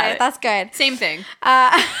 You got it. That's good. Same thing.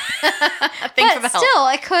 Thanks for the help. Still,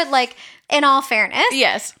 it could, like, in all fairness,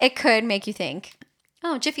 Yes. it could make you think,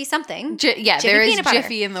 oh, Jiffy something. Jiffy there is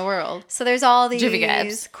Jiffy in the world. So there's all Jiffy Gabs.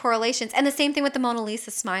 these correlations. And the same thing with the Mona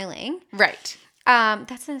Lisa smiling. Right.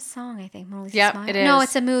 That's a song, I think. Mona Lisa Yep, smiling. it is. No,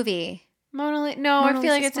 it's a movie. No, Mona I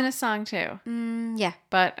feel like Lisa it's in a song too. Yeah.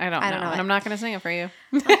 But I don't know. know And it. I'm not going to sing it for you.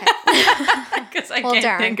 Okay. Because I Well, can't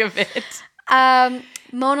darn. think of it.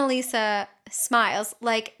 Mona Lisa smiles.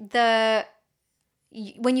 Like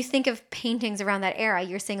when you think of paintings around that era,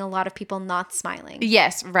 you're seeing a lot of people not smiling.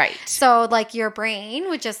 Yes, right. So like your brain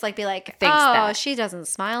would just like be like, Thinks oh, that. she doesn't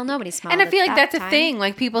smile. Nobody smiles. And I feel like at that's that a time. thing.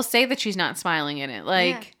 Like people say that she's not smiling in it.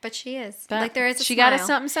 Like, Yeah, but she is. but Like there is a she smile. got a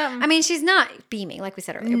something. I mean, she's not beaming like we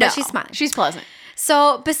said earlier, No, but she's smiling. She's pleasant.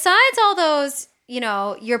 So besides all those,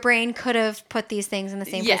 your brain could have put these things in the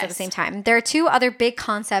same place at the same time. There are two other big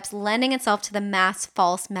concepts lending itself to the mass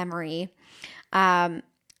false memory. I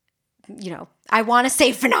want to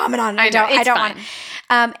say phenomenon. I don't want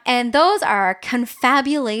to. And those are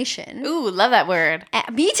confabulation. Ooh, love that word.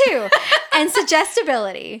 Me too. And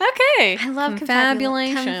suggestibility. Okay. I love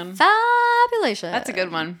confabulation. Confabulation. That's a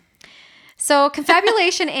good one. So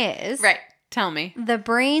confabulation is... Right. Tell me. The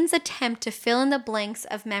brain's attempt to fill in the blanks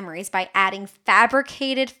of memories by adding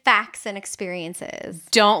fabricated facts and experiences.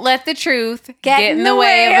 Don't let the truth get in the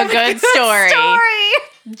way of a good story.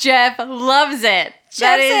 Jeff loves it.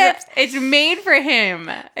 It's made for him.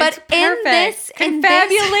 But it's perfect.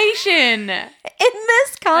 Confabulation. In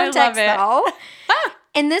this context, though,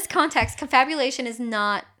 in this context, confabulation is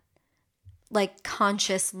not like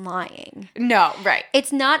conscious lying. No, right.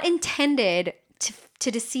 It's not intended to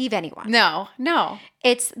deceive anyone. No.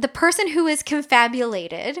 It's the person who is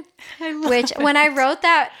confabulated, which when I wrote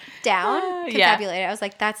that down, confabulated, I was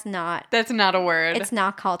like, that's not a word. It's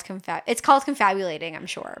not called it's called confabulating, I'm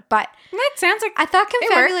sure. But that sounds like I thought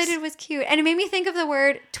confabulated was cute. And it made me think of the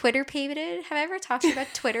word Twitter-pated. Have I ever talked about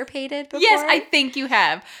Twitter-pated before? Yes, I think you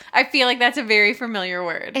have. I feel like that's a very familiar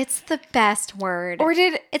word. It's the best word.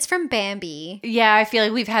 It's from Bambi. Yeah, I feel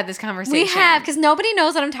like we've had this conversation. We have, because nobody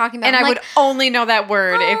knows what I'm talking about. And I would only know that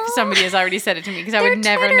word if somebody has already said it to me, because I would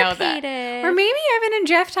never know that. Or maybe Evan and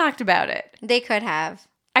Jeff talked about it. They could have.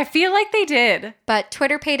 I feel like they did. But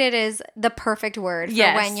Twitter-pated is the perfect word for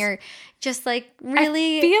when you're just like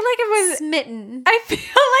really I feel like it was smitten. I feel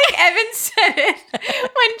like Evan said it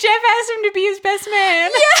when Jeff asked him to be his best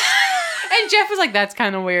man. Yeah. And Jeff was like, that's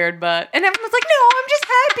kind of weird, but... And Evan was like, no, I'm just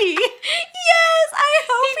happy. Yes, I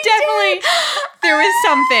hope he definitely did. There was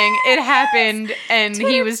something. It happened, and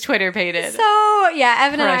he was Twitter-pated. So, yeah,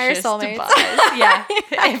 Evan and I are soulmates. Yeah.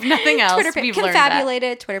 If nothing else, we've learned that.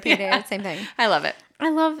 Confabulated, Twitter-pated, same thing. I love it. I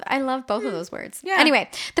love both of those words. Yeah. Anyway,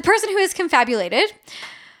 the person who is confabulated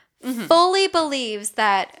fully believes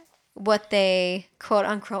that what they quote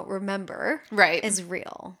unquote remember is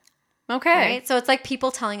real. Okay. Right? So it's like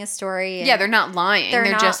people telling a story. Yeah, they're not lying.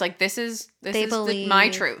 They're just like, this is my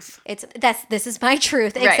truth. This is my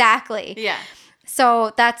truth. Right. Exactly. Yeah.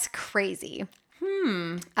 So that's crazy.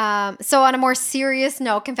 So on a more serious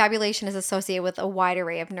note, confabulation is associated with a wide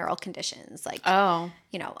array of neural conditions, like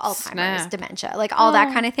Alzheimer's, dementia, like all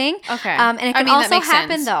that kind of thing. Okay, and it can also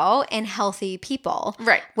happen though in healthy people,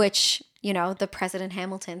 right? Which the President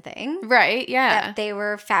Hamilton thing, right? Yeah, that they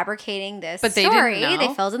were fabricating this but story. They didn't know.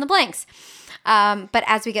 They filled in the blanks. But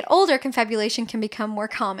as we get older, confabulation can become more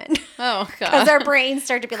common. Oh, God. Because our brains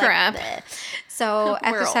start to be crap. Like, bleh. So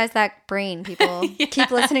exercise that brain, people. Yeah.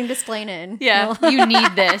 Keep listening to Splainin'. Yeah, you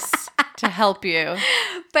need this to help you.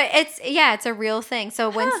 But it's a real thing. So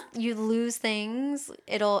once you lose things,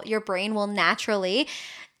 your brain will naturally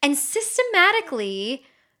and systematically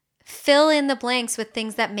fill in the blanks with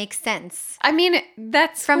things that make sense. I mean,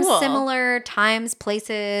 that's from cool. Similar times,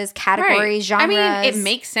 places, categories, genres. I mean, it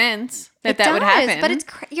makes sense that would happen. But it's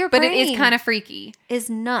your brain. But it is kind of freaky. Is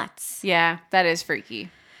nuts. Yeah, that is freaky.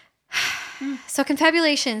 So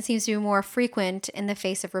confabulation seems to be more frequent in the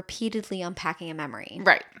face of repeatedly unpacking a memory.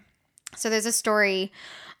 Right. So there's a story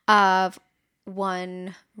of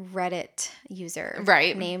one Reddit user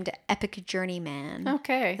named Epic Journeyman.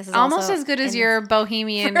 Okay. This is almost as good as your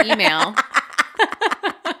bohemian email. Not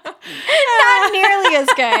nearly as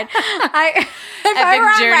good. Epic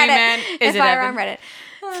Journeyman. If I were on Reddit.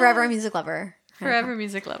 Forever a music lover. Forever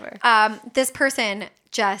music lover. This person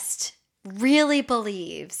just really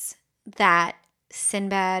believes that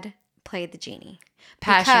Sinbad played the genie.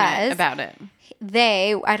 Passionate about it.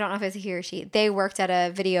 I don't know if it's a he or she, they worked at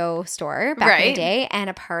a video store back in the day, and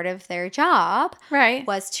a part of their job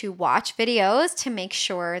was to watch videos to make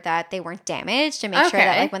sure that they weren't damaged, to make sure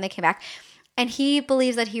that like when they came back. And he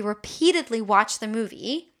believes that he repeatedly watched the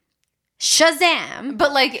movie Shazam,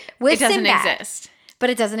 but like it doesn't exist. But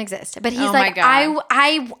it doesn't exist. But he's like, I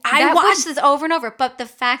watched this over and over. But the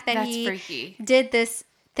fact that he did this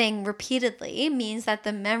thing repeatedly means that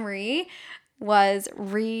the memory was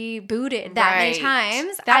rebooted that many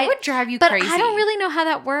times. That would drive you crazy. But I don't really know how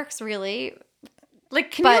that works, really.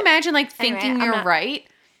 Like, can you imagine, like, thinking you're right?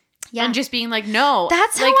 Yeah. And just being like, no.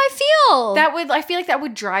 That's like, how I feel. I feel like that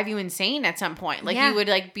would drive you insane at some point. Like, you would,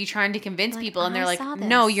 like, be trying to convince people, and they're like,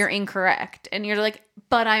 no, you're incorrect. And you're like,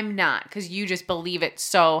 but I'm not, because you just believe it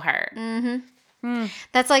so hard. Mm-hmm.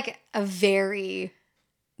 That's, like, a very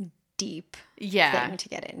deep thing to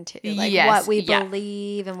get into. Like, what we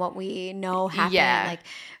believe and what we know happened. Yeah. Like,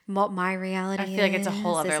 what my reality is. I feel like it's a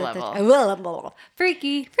whole other level.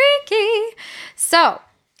 Freaky. So,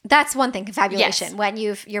 That's one thing, confabulation. Yes. When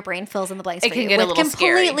your brain fills in the blanks It for can you get a with little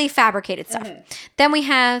completely scary. fabricated stuff. Then we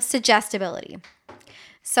have suggestibility.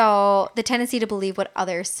 So the tendency to believe what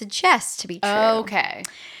others suggest to be true. Okay.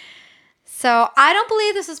 So I don't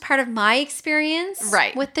believe this was part of my experience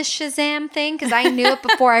with the Shazam thing because I knew it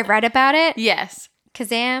before I read about it. Yes.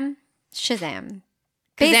 Shazam. Kazam's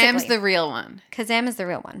Basically, the real one. Kazam is the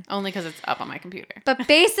real one. Only because it's up on my computer. But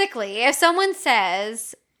basically, if someone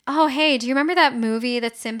says, oh, hey, do you remember that movie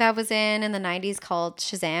that Sinbad was in the 90s called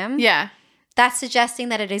Shazam? Yeah. That's suggesting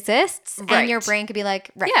that it exists. Right. And your brain could be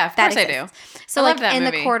like, right, yeah, of course I do. So I like love that in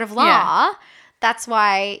movie. the court of law, that's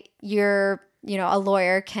why a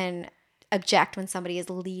lawyer can object when somebody is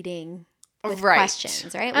leading with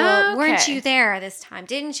questions, right? Well, weren't you there this time?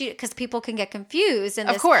 Didn't you? Because people can get confused in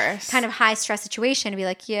this kind of high stress situation and be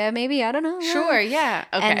like, yeah, maybe, I don't know. Sure, yeah.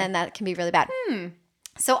 Okay. And then that can be really bad.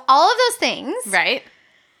 So all of those things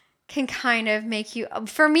can kind of make you,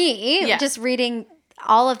 for me, just reading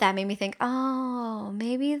all of that made me think, oh,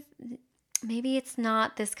 maybe it's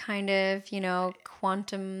not this kind of,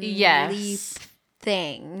 quantum leap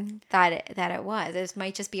thing that it was. It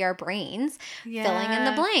might just be our brains filling in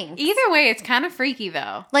the blanks. Either way, it's kind of freaky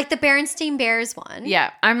though. Like the Berenstain Bears one.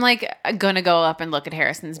 Yeah, I'm like gonna go up and look at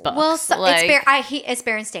Harrison's books. Well, it's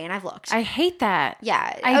Berenstain. I've looked. I hate that.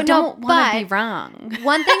 Yeah, I don't want to be wrong.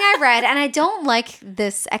 One thing I read, and I don't like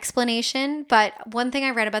this explanation, but one thing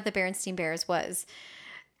I read about the Berenstain Bears was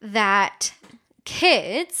that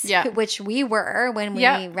kids, which we were when we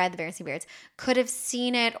read the Berenstain Bears, could have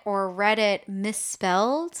seen it or read it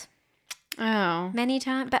misspelled many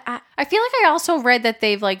times. But I feel like I also read that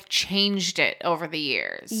they've like changed it over the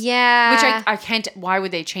years. Yeah. Which I can't. Why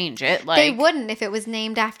would they change it? Like, they wouldn't if it was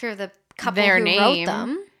named after the couple who wrote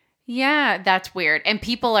them. Yeah, that's weird. And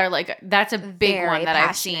people are like, that's a big Very one that passionate.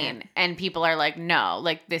 I've seen. And people are like, no,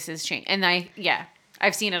 like this is changed. And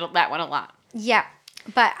I've seen that one a lot. Yeah.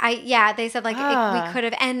 But they said like we could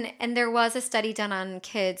have, and there was a study done on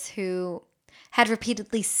kids who had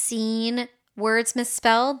repeatedly seen words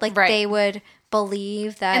misspelled. Like they would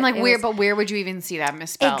believe that. And like but where would you even see that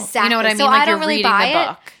misspelled? Exactly. You know what I mean? So like I don't you're really reading buy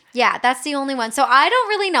the book. Yeah, that's the only one. So I don't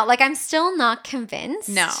really know. Like I'm still not convinced.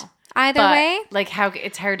 No. Either way. Like how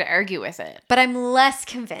it's hard to argue with it. But I'm less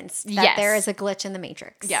convinced that there is a glitch in the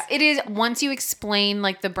Matrix. Yeah, it is. Once you explain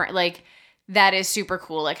like the brain, like that is super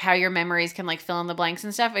cool. Like how your memories can like fill in the blanks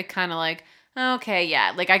and stuff. It kind of like, okay,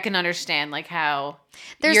 yeah. Like I can understand like how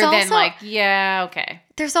then like, yeah, okay.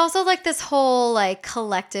 There's also like this whole like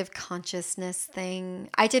collective consciousness thing.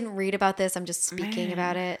 I didn't read about this. I'm just speaking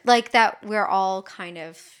about it. Like that we're all kind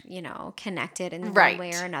of, connected in one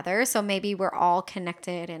way or another. So maybe we're all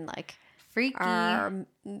connected in like freaky our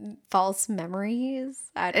false memories.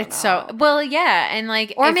 I don't know. So well, yeah, and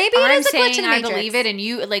like, or maybe it is a glitch in the Matrix. I believe it, and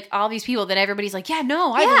you like all these people that everybody's like, yeah,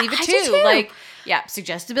 no, I believe it too. I do too. Like, yeah,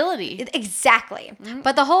 suggestibility. Exactly.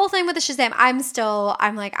 But the whole thing with the Shazam,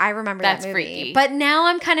 I'm like, I remember that movie. Freaky. But now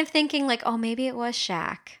I'm kind of thinking like, oh, maybe it was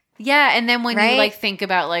Shaq. Yeah, and then when you like think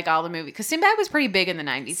about like all the movies, because Sinbad was pretty big in the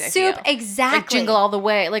 90s, I feel. Exactly. Like Jingle All the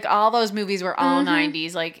Way, like all those movies were all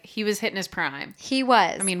 90s. Like he was hitting his prime. He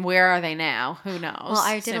was. I mean, where are they now? Who knows? Well,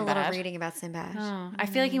 I did a little reading about Sinbad. Oh, I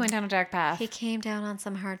feel like he went down a dark path. He came down on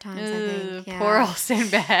some hard times, I think. Yeah. Poor old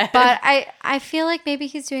Sinbad. But I feel like maybe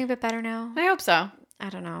he's doing a bit better now. I hope so. I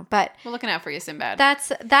don't know, but we're looking out for you, Sinbad.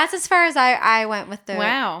 That's as far as I went with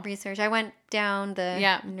the research. I went down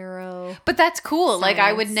the neuro. But that's cool. Science. Like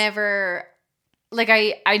I would never, like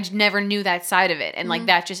I never knew that side of it, and like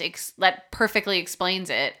that just that perfectly explains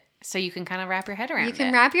it. So you can kind of wrap your head around it. You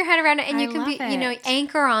can wrap your head around it, and you can be,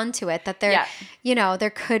 anchor onto it that there, there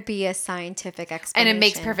could be a scientific explanation. And it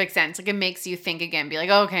makes perfect sense. Like it makes you think again, be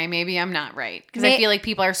like, okay, maybe I'm not right. Because I feel like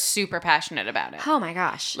people are super passionate about it. Oh my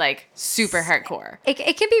gosh. Like super hardcore. It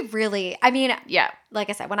can be really, I mean, like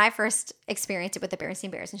I said, when I first experienced it with the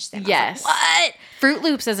Berenstain Bears and Shazam, I was like, what? Fruit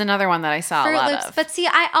Loops is another one that I saw a lot of. But see,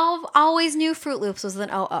 I always knew Fruit Loops was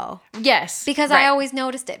an OO. Yes. Because I always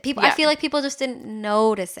noticed it. People, I feel like people just didn't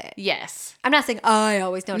notice it. Yes. I'm not saying I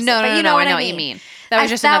always noticed it. No, but you know what I know I mean. what you mean. That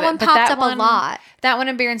was just that another one popped up a lot. That one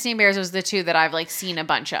and Berenstain Bears was the two that I've like seen a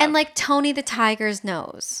bunch of. And like Tony the Tiger's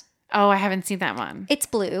nose. Oh, I haven't seen that one. It's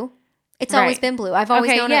blue. It's always been blue. I've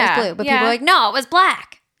always known it was blue. But people are like, no, it was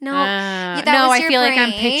black. No, I feel like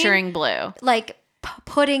I'm picturing blue. Like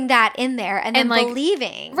putting that in there and then like,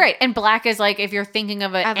 believing. Right. And black is like, if you're thinking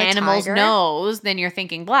of an animal's nose, then you're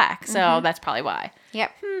thinking black. So that's probably why.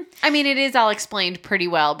 Yep. I mean, it is all explained pretty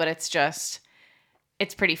well, but it's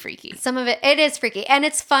it's pretty freaky. Some of it is freaky. And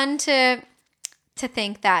it's fun to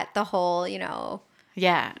think that the whole,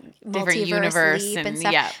 different universe and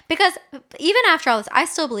stuff. Because even after all this, I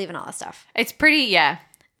still believe in all this stuff. It's pretty,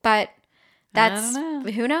 But that's,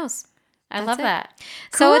 who knows? I love that.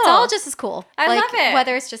 So cool. it's all just as cool. I love it.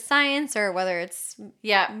 Whether it's just science or whether it's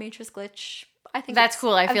Matrix glitch. I think that's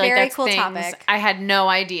cool. I feel like that's cool topic. I had no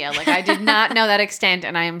idea. Like, I did not know that extent,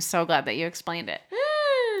 and I am so glad that you explained it.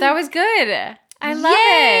 That was good. I love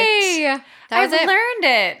it. I've learned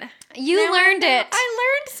it. You learned it. I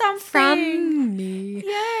learned something from me.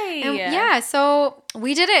 Yay! So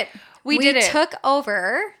we did it. We did it. Took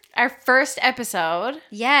over our first episode.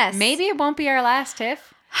 Yes. Maybe it won't be our last,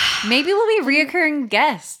 Tiff. Maybe we'll be reoccurring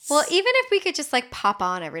guests. Well, even if we could just like pop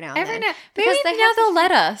on every now and then. Because now they'll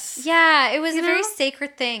let us. Yeah, it was a very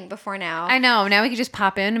sacred thing before now. I know. Now we could just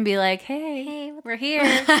pop in and be like, hey we're here.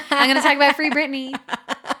 I'm going to talk about Free Britney.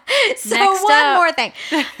 So next one more thing.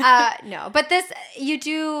 No, but this,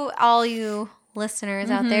 all you listeners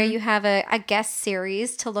out there, you have a guest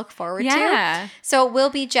series to look forward to. So it will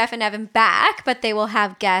be Jeff and Evan back, but they will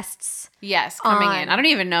have guests. Yes, coming in. I don't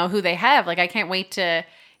even know who they have. Like, I can't wait to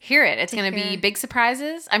hear it. It's going to be big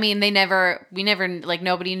surprises. I mean, we never, like,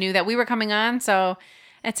 nobody knew that we were coming on, so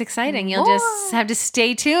it's exciting. You'll just have to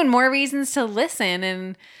stay tuned. More reasons to listen,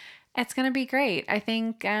 and it's going to be great. I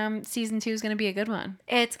think season 2 is going to be a good one.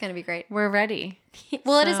 It's going to be great. We're ready.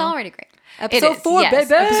 Well, it is already great. Episode 4, baby.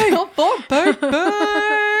 Episode 4, baby.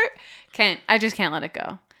 I just can't let it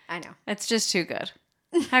go. I know. It's just too good.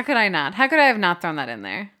 How could I not? How could I have not thrown that in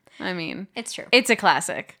there? I mean, it's true. It's a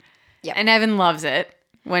classic. Yeah. And Evan loves it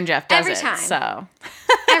when Jeff does every time. So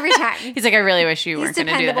every time. He's like, I really wish you weren't going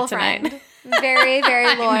to do that tonight. Friend. Very,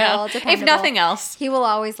 very loyal. If nothing else. He will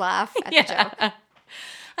always laugh at the joke.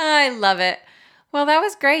 I love it. Well, that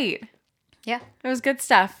was great. Yeah. It was good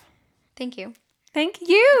stuff. Thank you. Thank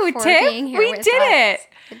you, Tiff. We did it.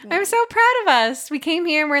 I'm so proud of us. We came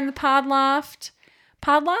here and we're in the Pod Loft.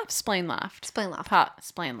 Pod Loft? Splain Loft. Splain Loft.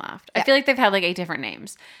 Splain Loft. Yeah. I feel like they've had like 8 different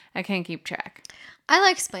names. I can't keep track. I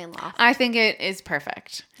like Splain Loft. I think it is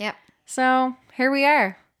perfect. Yep. So here we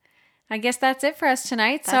are. I guess that's it for us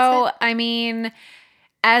tonight. I mean,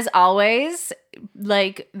 as always,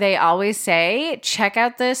 like they always say, check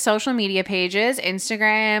out the social media pages,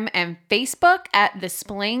 Instagram and Facebook at The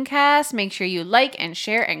Splaincast. Make sure you like and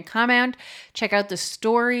share and comment. Check out the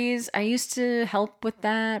stories. I used to help with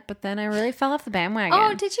that, but then I really fell off the bandwagon.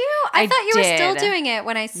 Oh, did you? I thought you were still doing it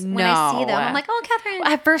when I see them. I'm like, oh, Catherine.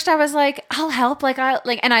 At first I was like, I'll help.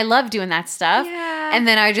 And I love doing that stuff. Yeah. And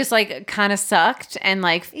then I just like kind of sucked. And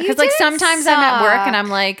like, because like sometimes I'm at work and I'm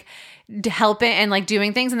like, helping and like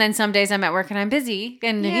doing things, and then some days I'm at work and I'm busy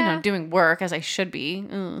and you know doing work as I should be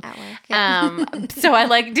at work. Yeah. So I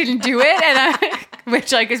like didn't do it, and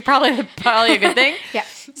which like is probably a good thing. Yeah.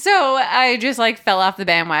 So I just like fell off the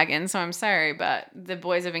bandwagon. So I'm sorry, but the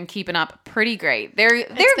boys have been keeping up pretty great. They're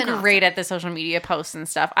great at the social media posts and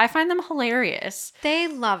stuff. I find them hilarious. They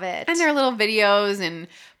love it, and their little videos and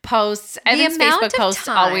posts. Evan's Facebook posts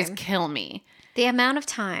always kill me. The amount of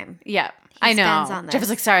time. Yeah. I know. Jeff was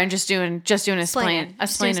like, sorry, I'm just doing a splain and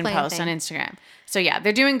post on Instagram. So yeah,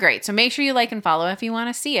 they're doing great. So make sure you like and follow if you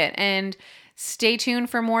want to see it. And stay tuned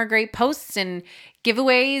for more great posts and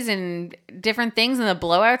giveaways and different things in the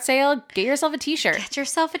blowout sale. Get yourself a t-shirt. Get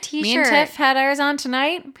yourself a t-shirt. Me and Tiff had ours on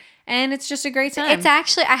tonight, and it's just a great time. It's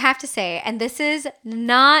actually, I have to say, and this is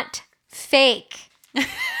not fake.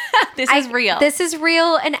 This is real. This is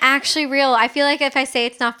real and actually real. I feel like if I say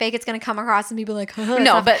it's not fake, it's going to come across and people like,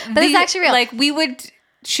 no, but it's actually real. Like we would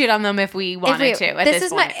shit on them if we wanted to. At this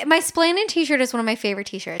point. My Splainin' t-shirt is one of my favorite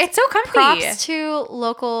t-shirts. It's so comfy. Props to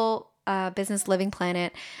local business Living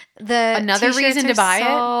Planet. Another reason to buy it.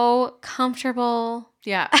 So comfortable.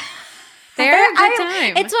 Yeah, they're a good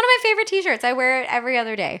time. It's one of my favorite t-shirts. I wear it every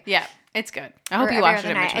other day. Yeah. It's good. I hope you wash it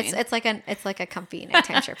in between. It's like a comfy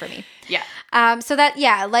nighttime shirt for me. Yeah. So that,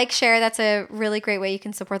 like, share. That's a really great way you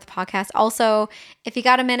can support the podcast. Also, if you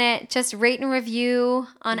got a minute, just rate and review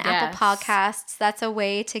on Apple Podcasts. That's a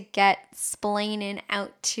way to get Splainin'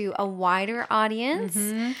 out to a wider audience.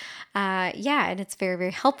 Mm-hmm. And it's very,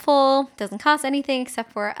 very helpful. Doesn't cost anything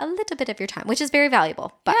except for a little bit of your time, which is very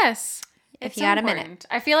valuable. But yes. If you got a minute.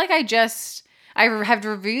 I feel like I have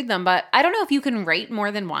reviewed them, but I don't know if you can rate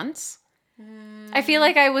more than once. I feel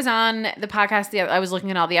like I was on the podcast, I was looking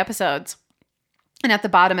at all the episodes, and at the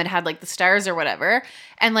bottom it had like the stars or whatever,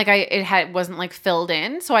 and like it wasn't like filled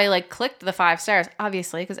in, so I like clicked the 5 stars,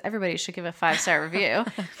 obviously, because everybody should give a 5-star review.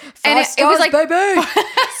 And it was like, baby.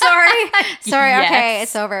 Sorry. Yes. Okay,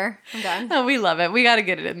 it's over. I'm done. Oh, we love it. We got to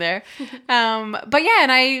get it in there. But yeah,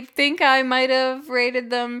 and I think I might have rated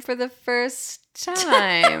them for the first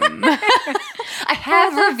time. I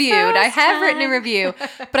have written a review,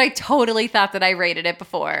 but I totally thought that I rated it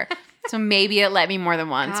before. So maybe it let me more than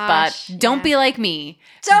once, but don't be like me.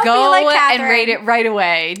 Don't Go be like Catherine. And rate it right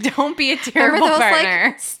away. Don't be a terrible those,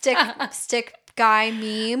 partner. Like, stick guy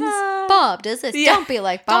memes. Bob does this. Yeah. Don't be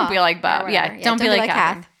like Bob. Don't be like Bob. Yeah, don't be like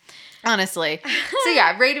Kath. Honestly. So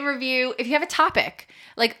yeah, rate and review. If you have a topic,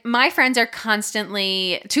 like my friends are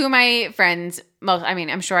constantly, two of my friends,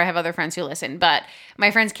 I'm sure I have other friends who listen, but my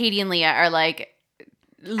friends Katie and Leah are like,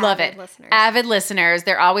 love Avid it. Listeners. Avid listeners.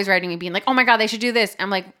 They're always writing me being like, oh my God, they should do this. I'm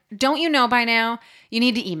like, don't you know by now? You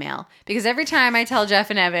need to email. Because every time I tell Jeff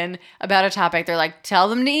and Evan about a topic, they're like, tell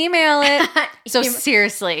them to email it. So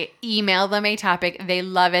seriously, email them a topic. They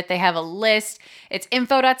love it. They have a list. It's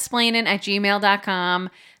info.splainin@gmail.com.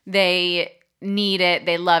 They need it.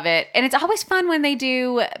 They love it. And it's always fun when they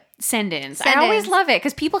do send-ins. I always love it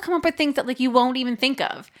because people come up with things that like you won't even think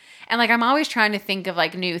of. And like I'm always trying to think of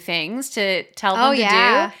like new things to tell them to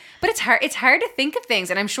do. But it's hard. It's hard to think of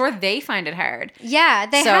things, and I'm sure they find it hard. Yeah,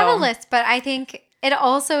 they have a list, but I think it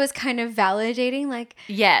also is kind of validating. Like,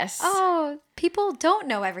 yes, people don't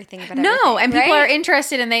know everything about everything. No, and people right? are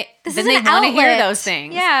interested, and they want to hear those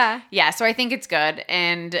things. Yeah, yeah. So I think it's good,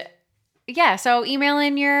 and yeah. So email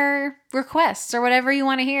in your requests or whatever you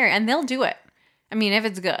want to hear, and they'll do it. I mean, if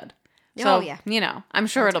it's good. So, I'm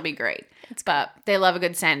sure it'll be great. But they love a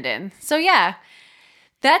good send-in. So, yeah.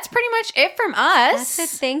 That's pretty much it from us.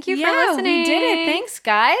 That's it. Thank you for listening. We did it. Thanks,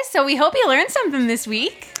 guys. So we hope you learned something this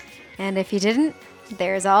week. And if you didn't,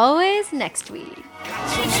 there's always next week.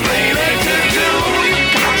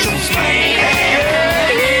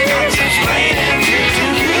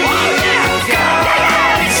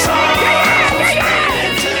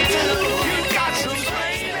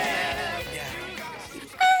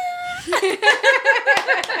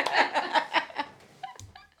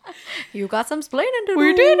 You got some splaining to do.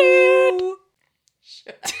 We did it.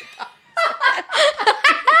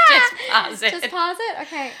 Just pause it. Just pause it?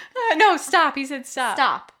 Okay. No, stop. He said stop.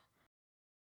 Stop.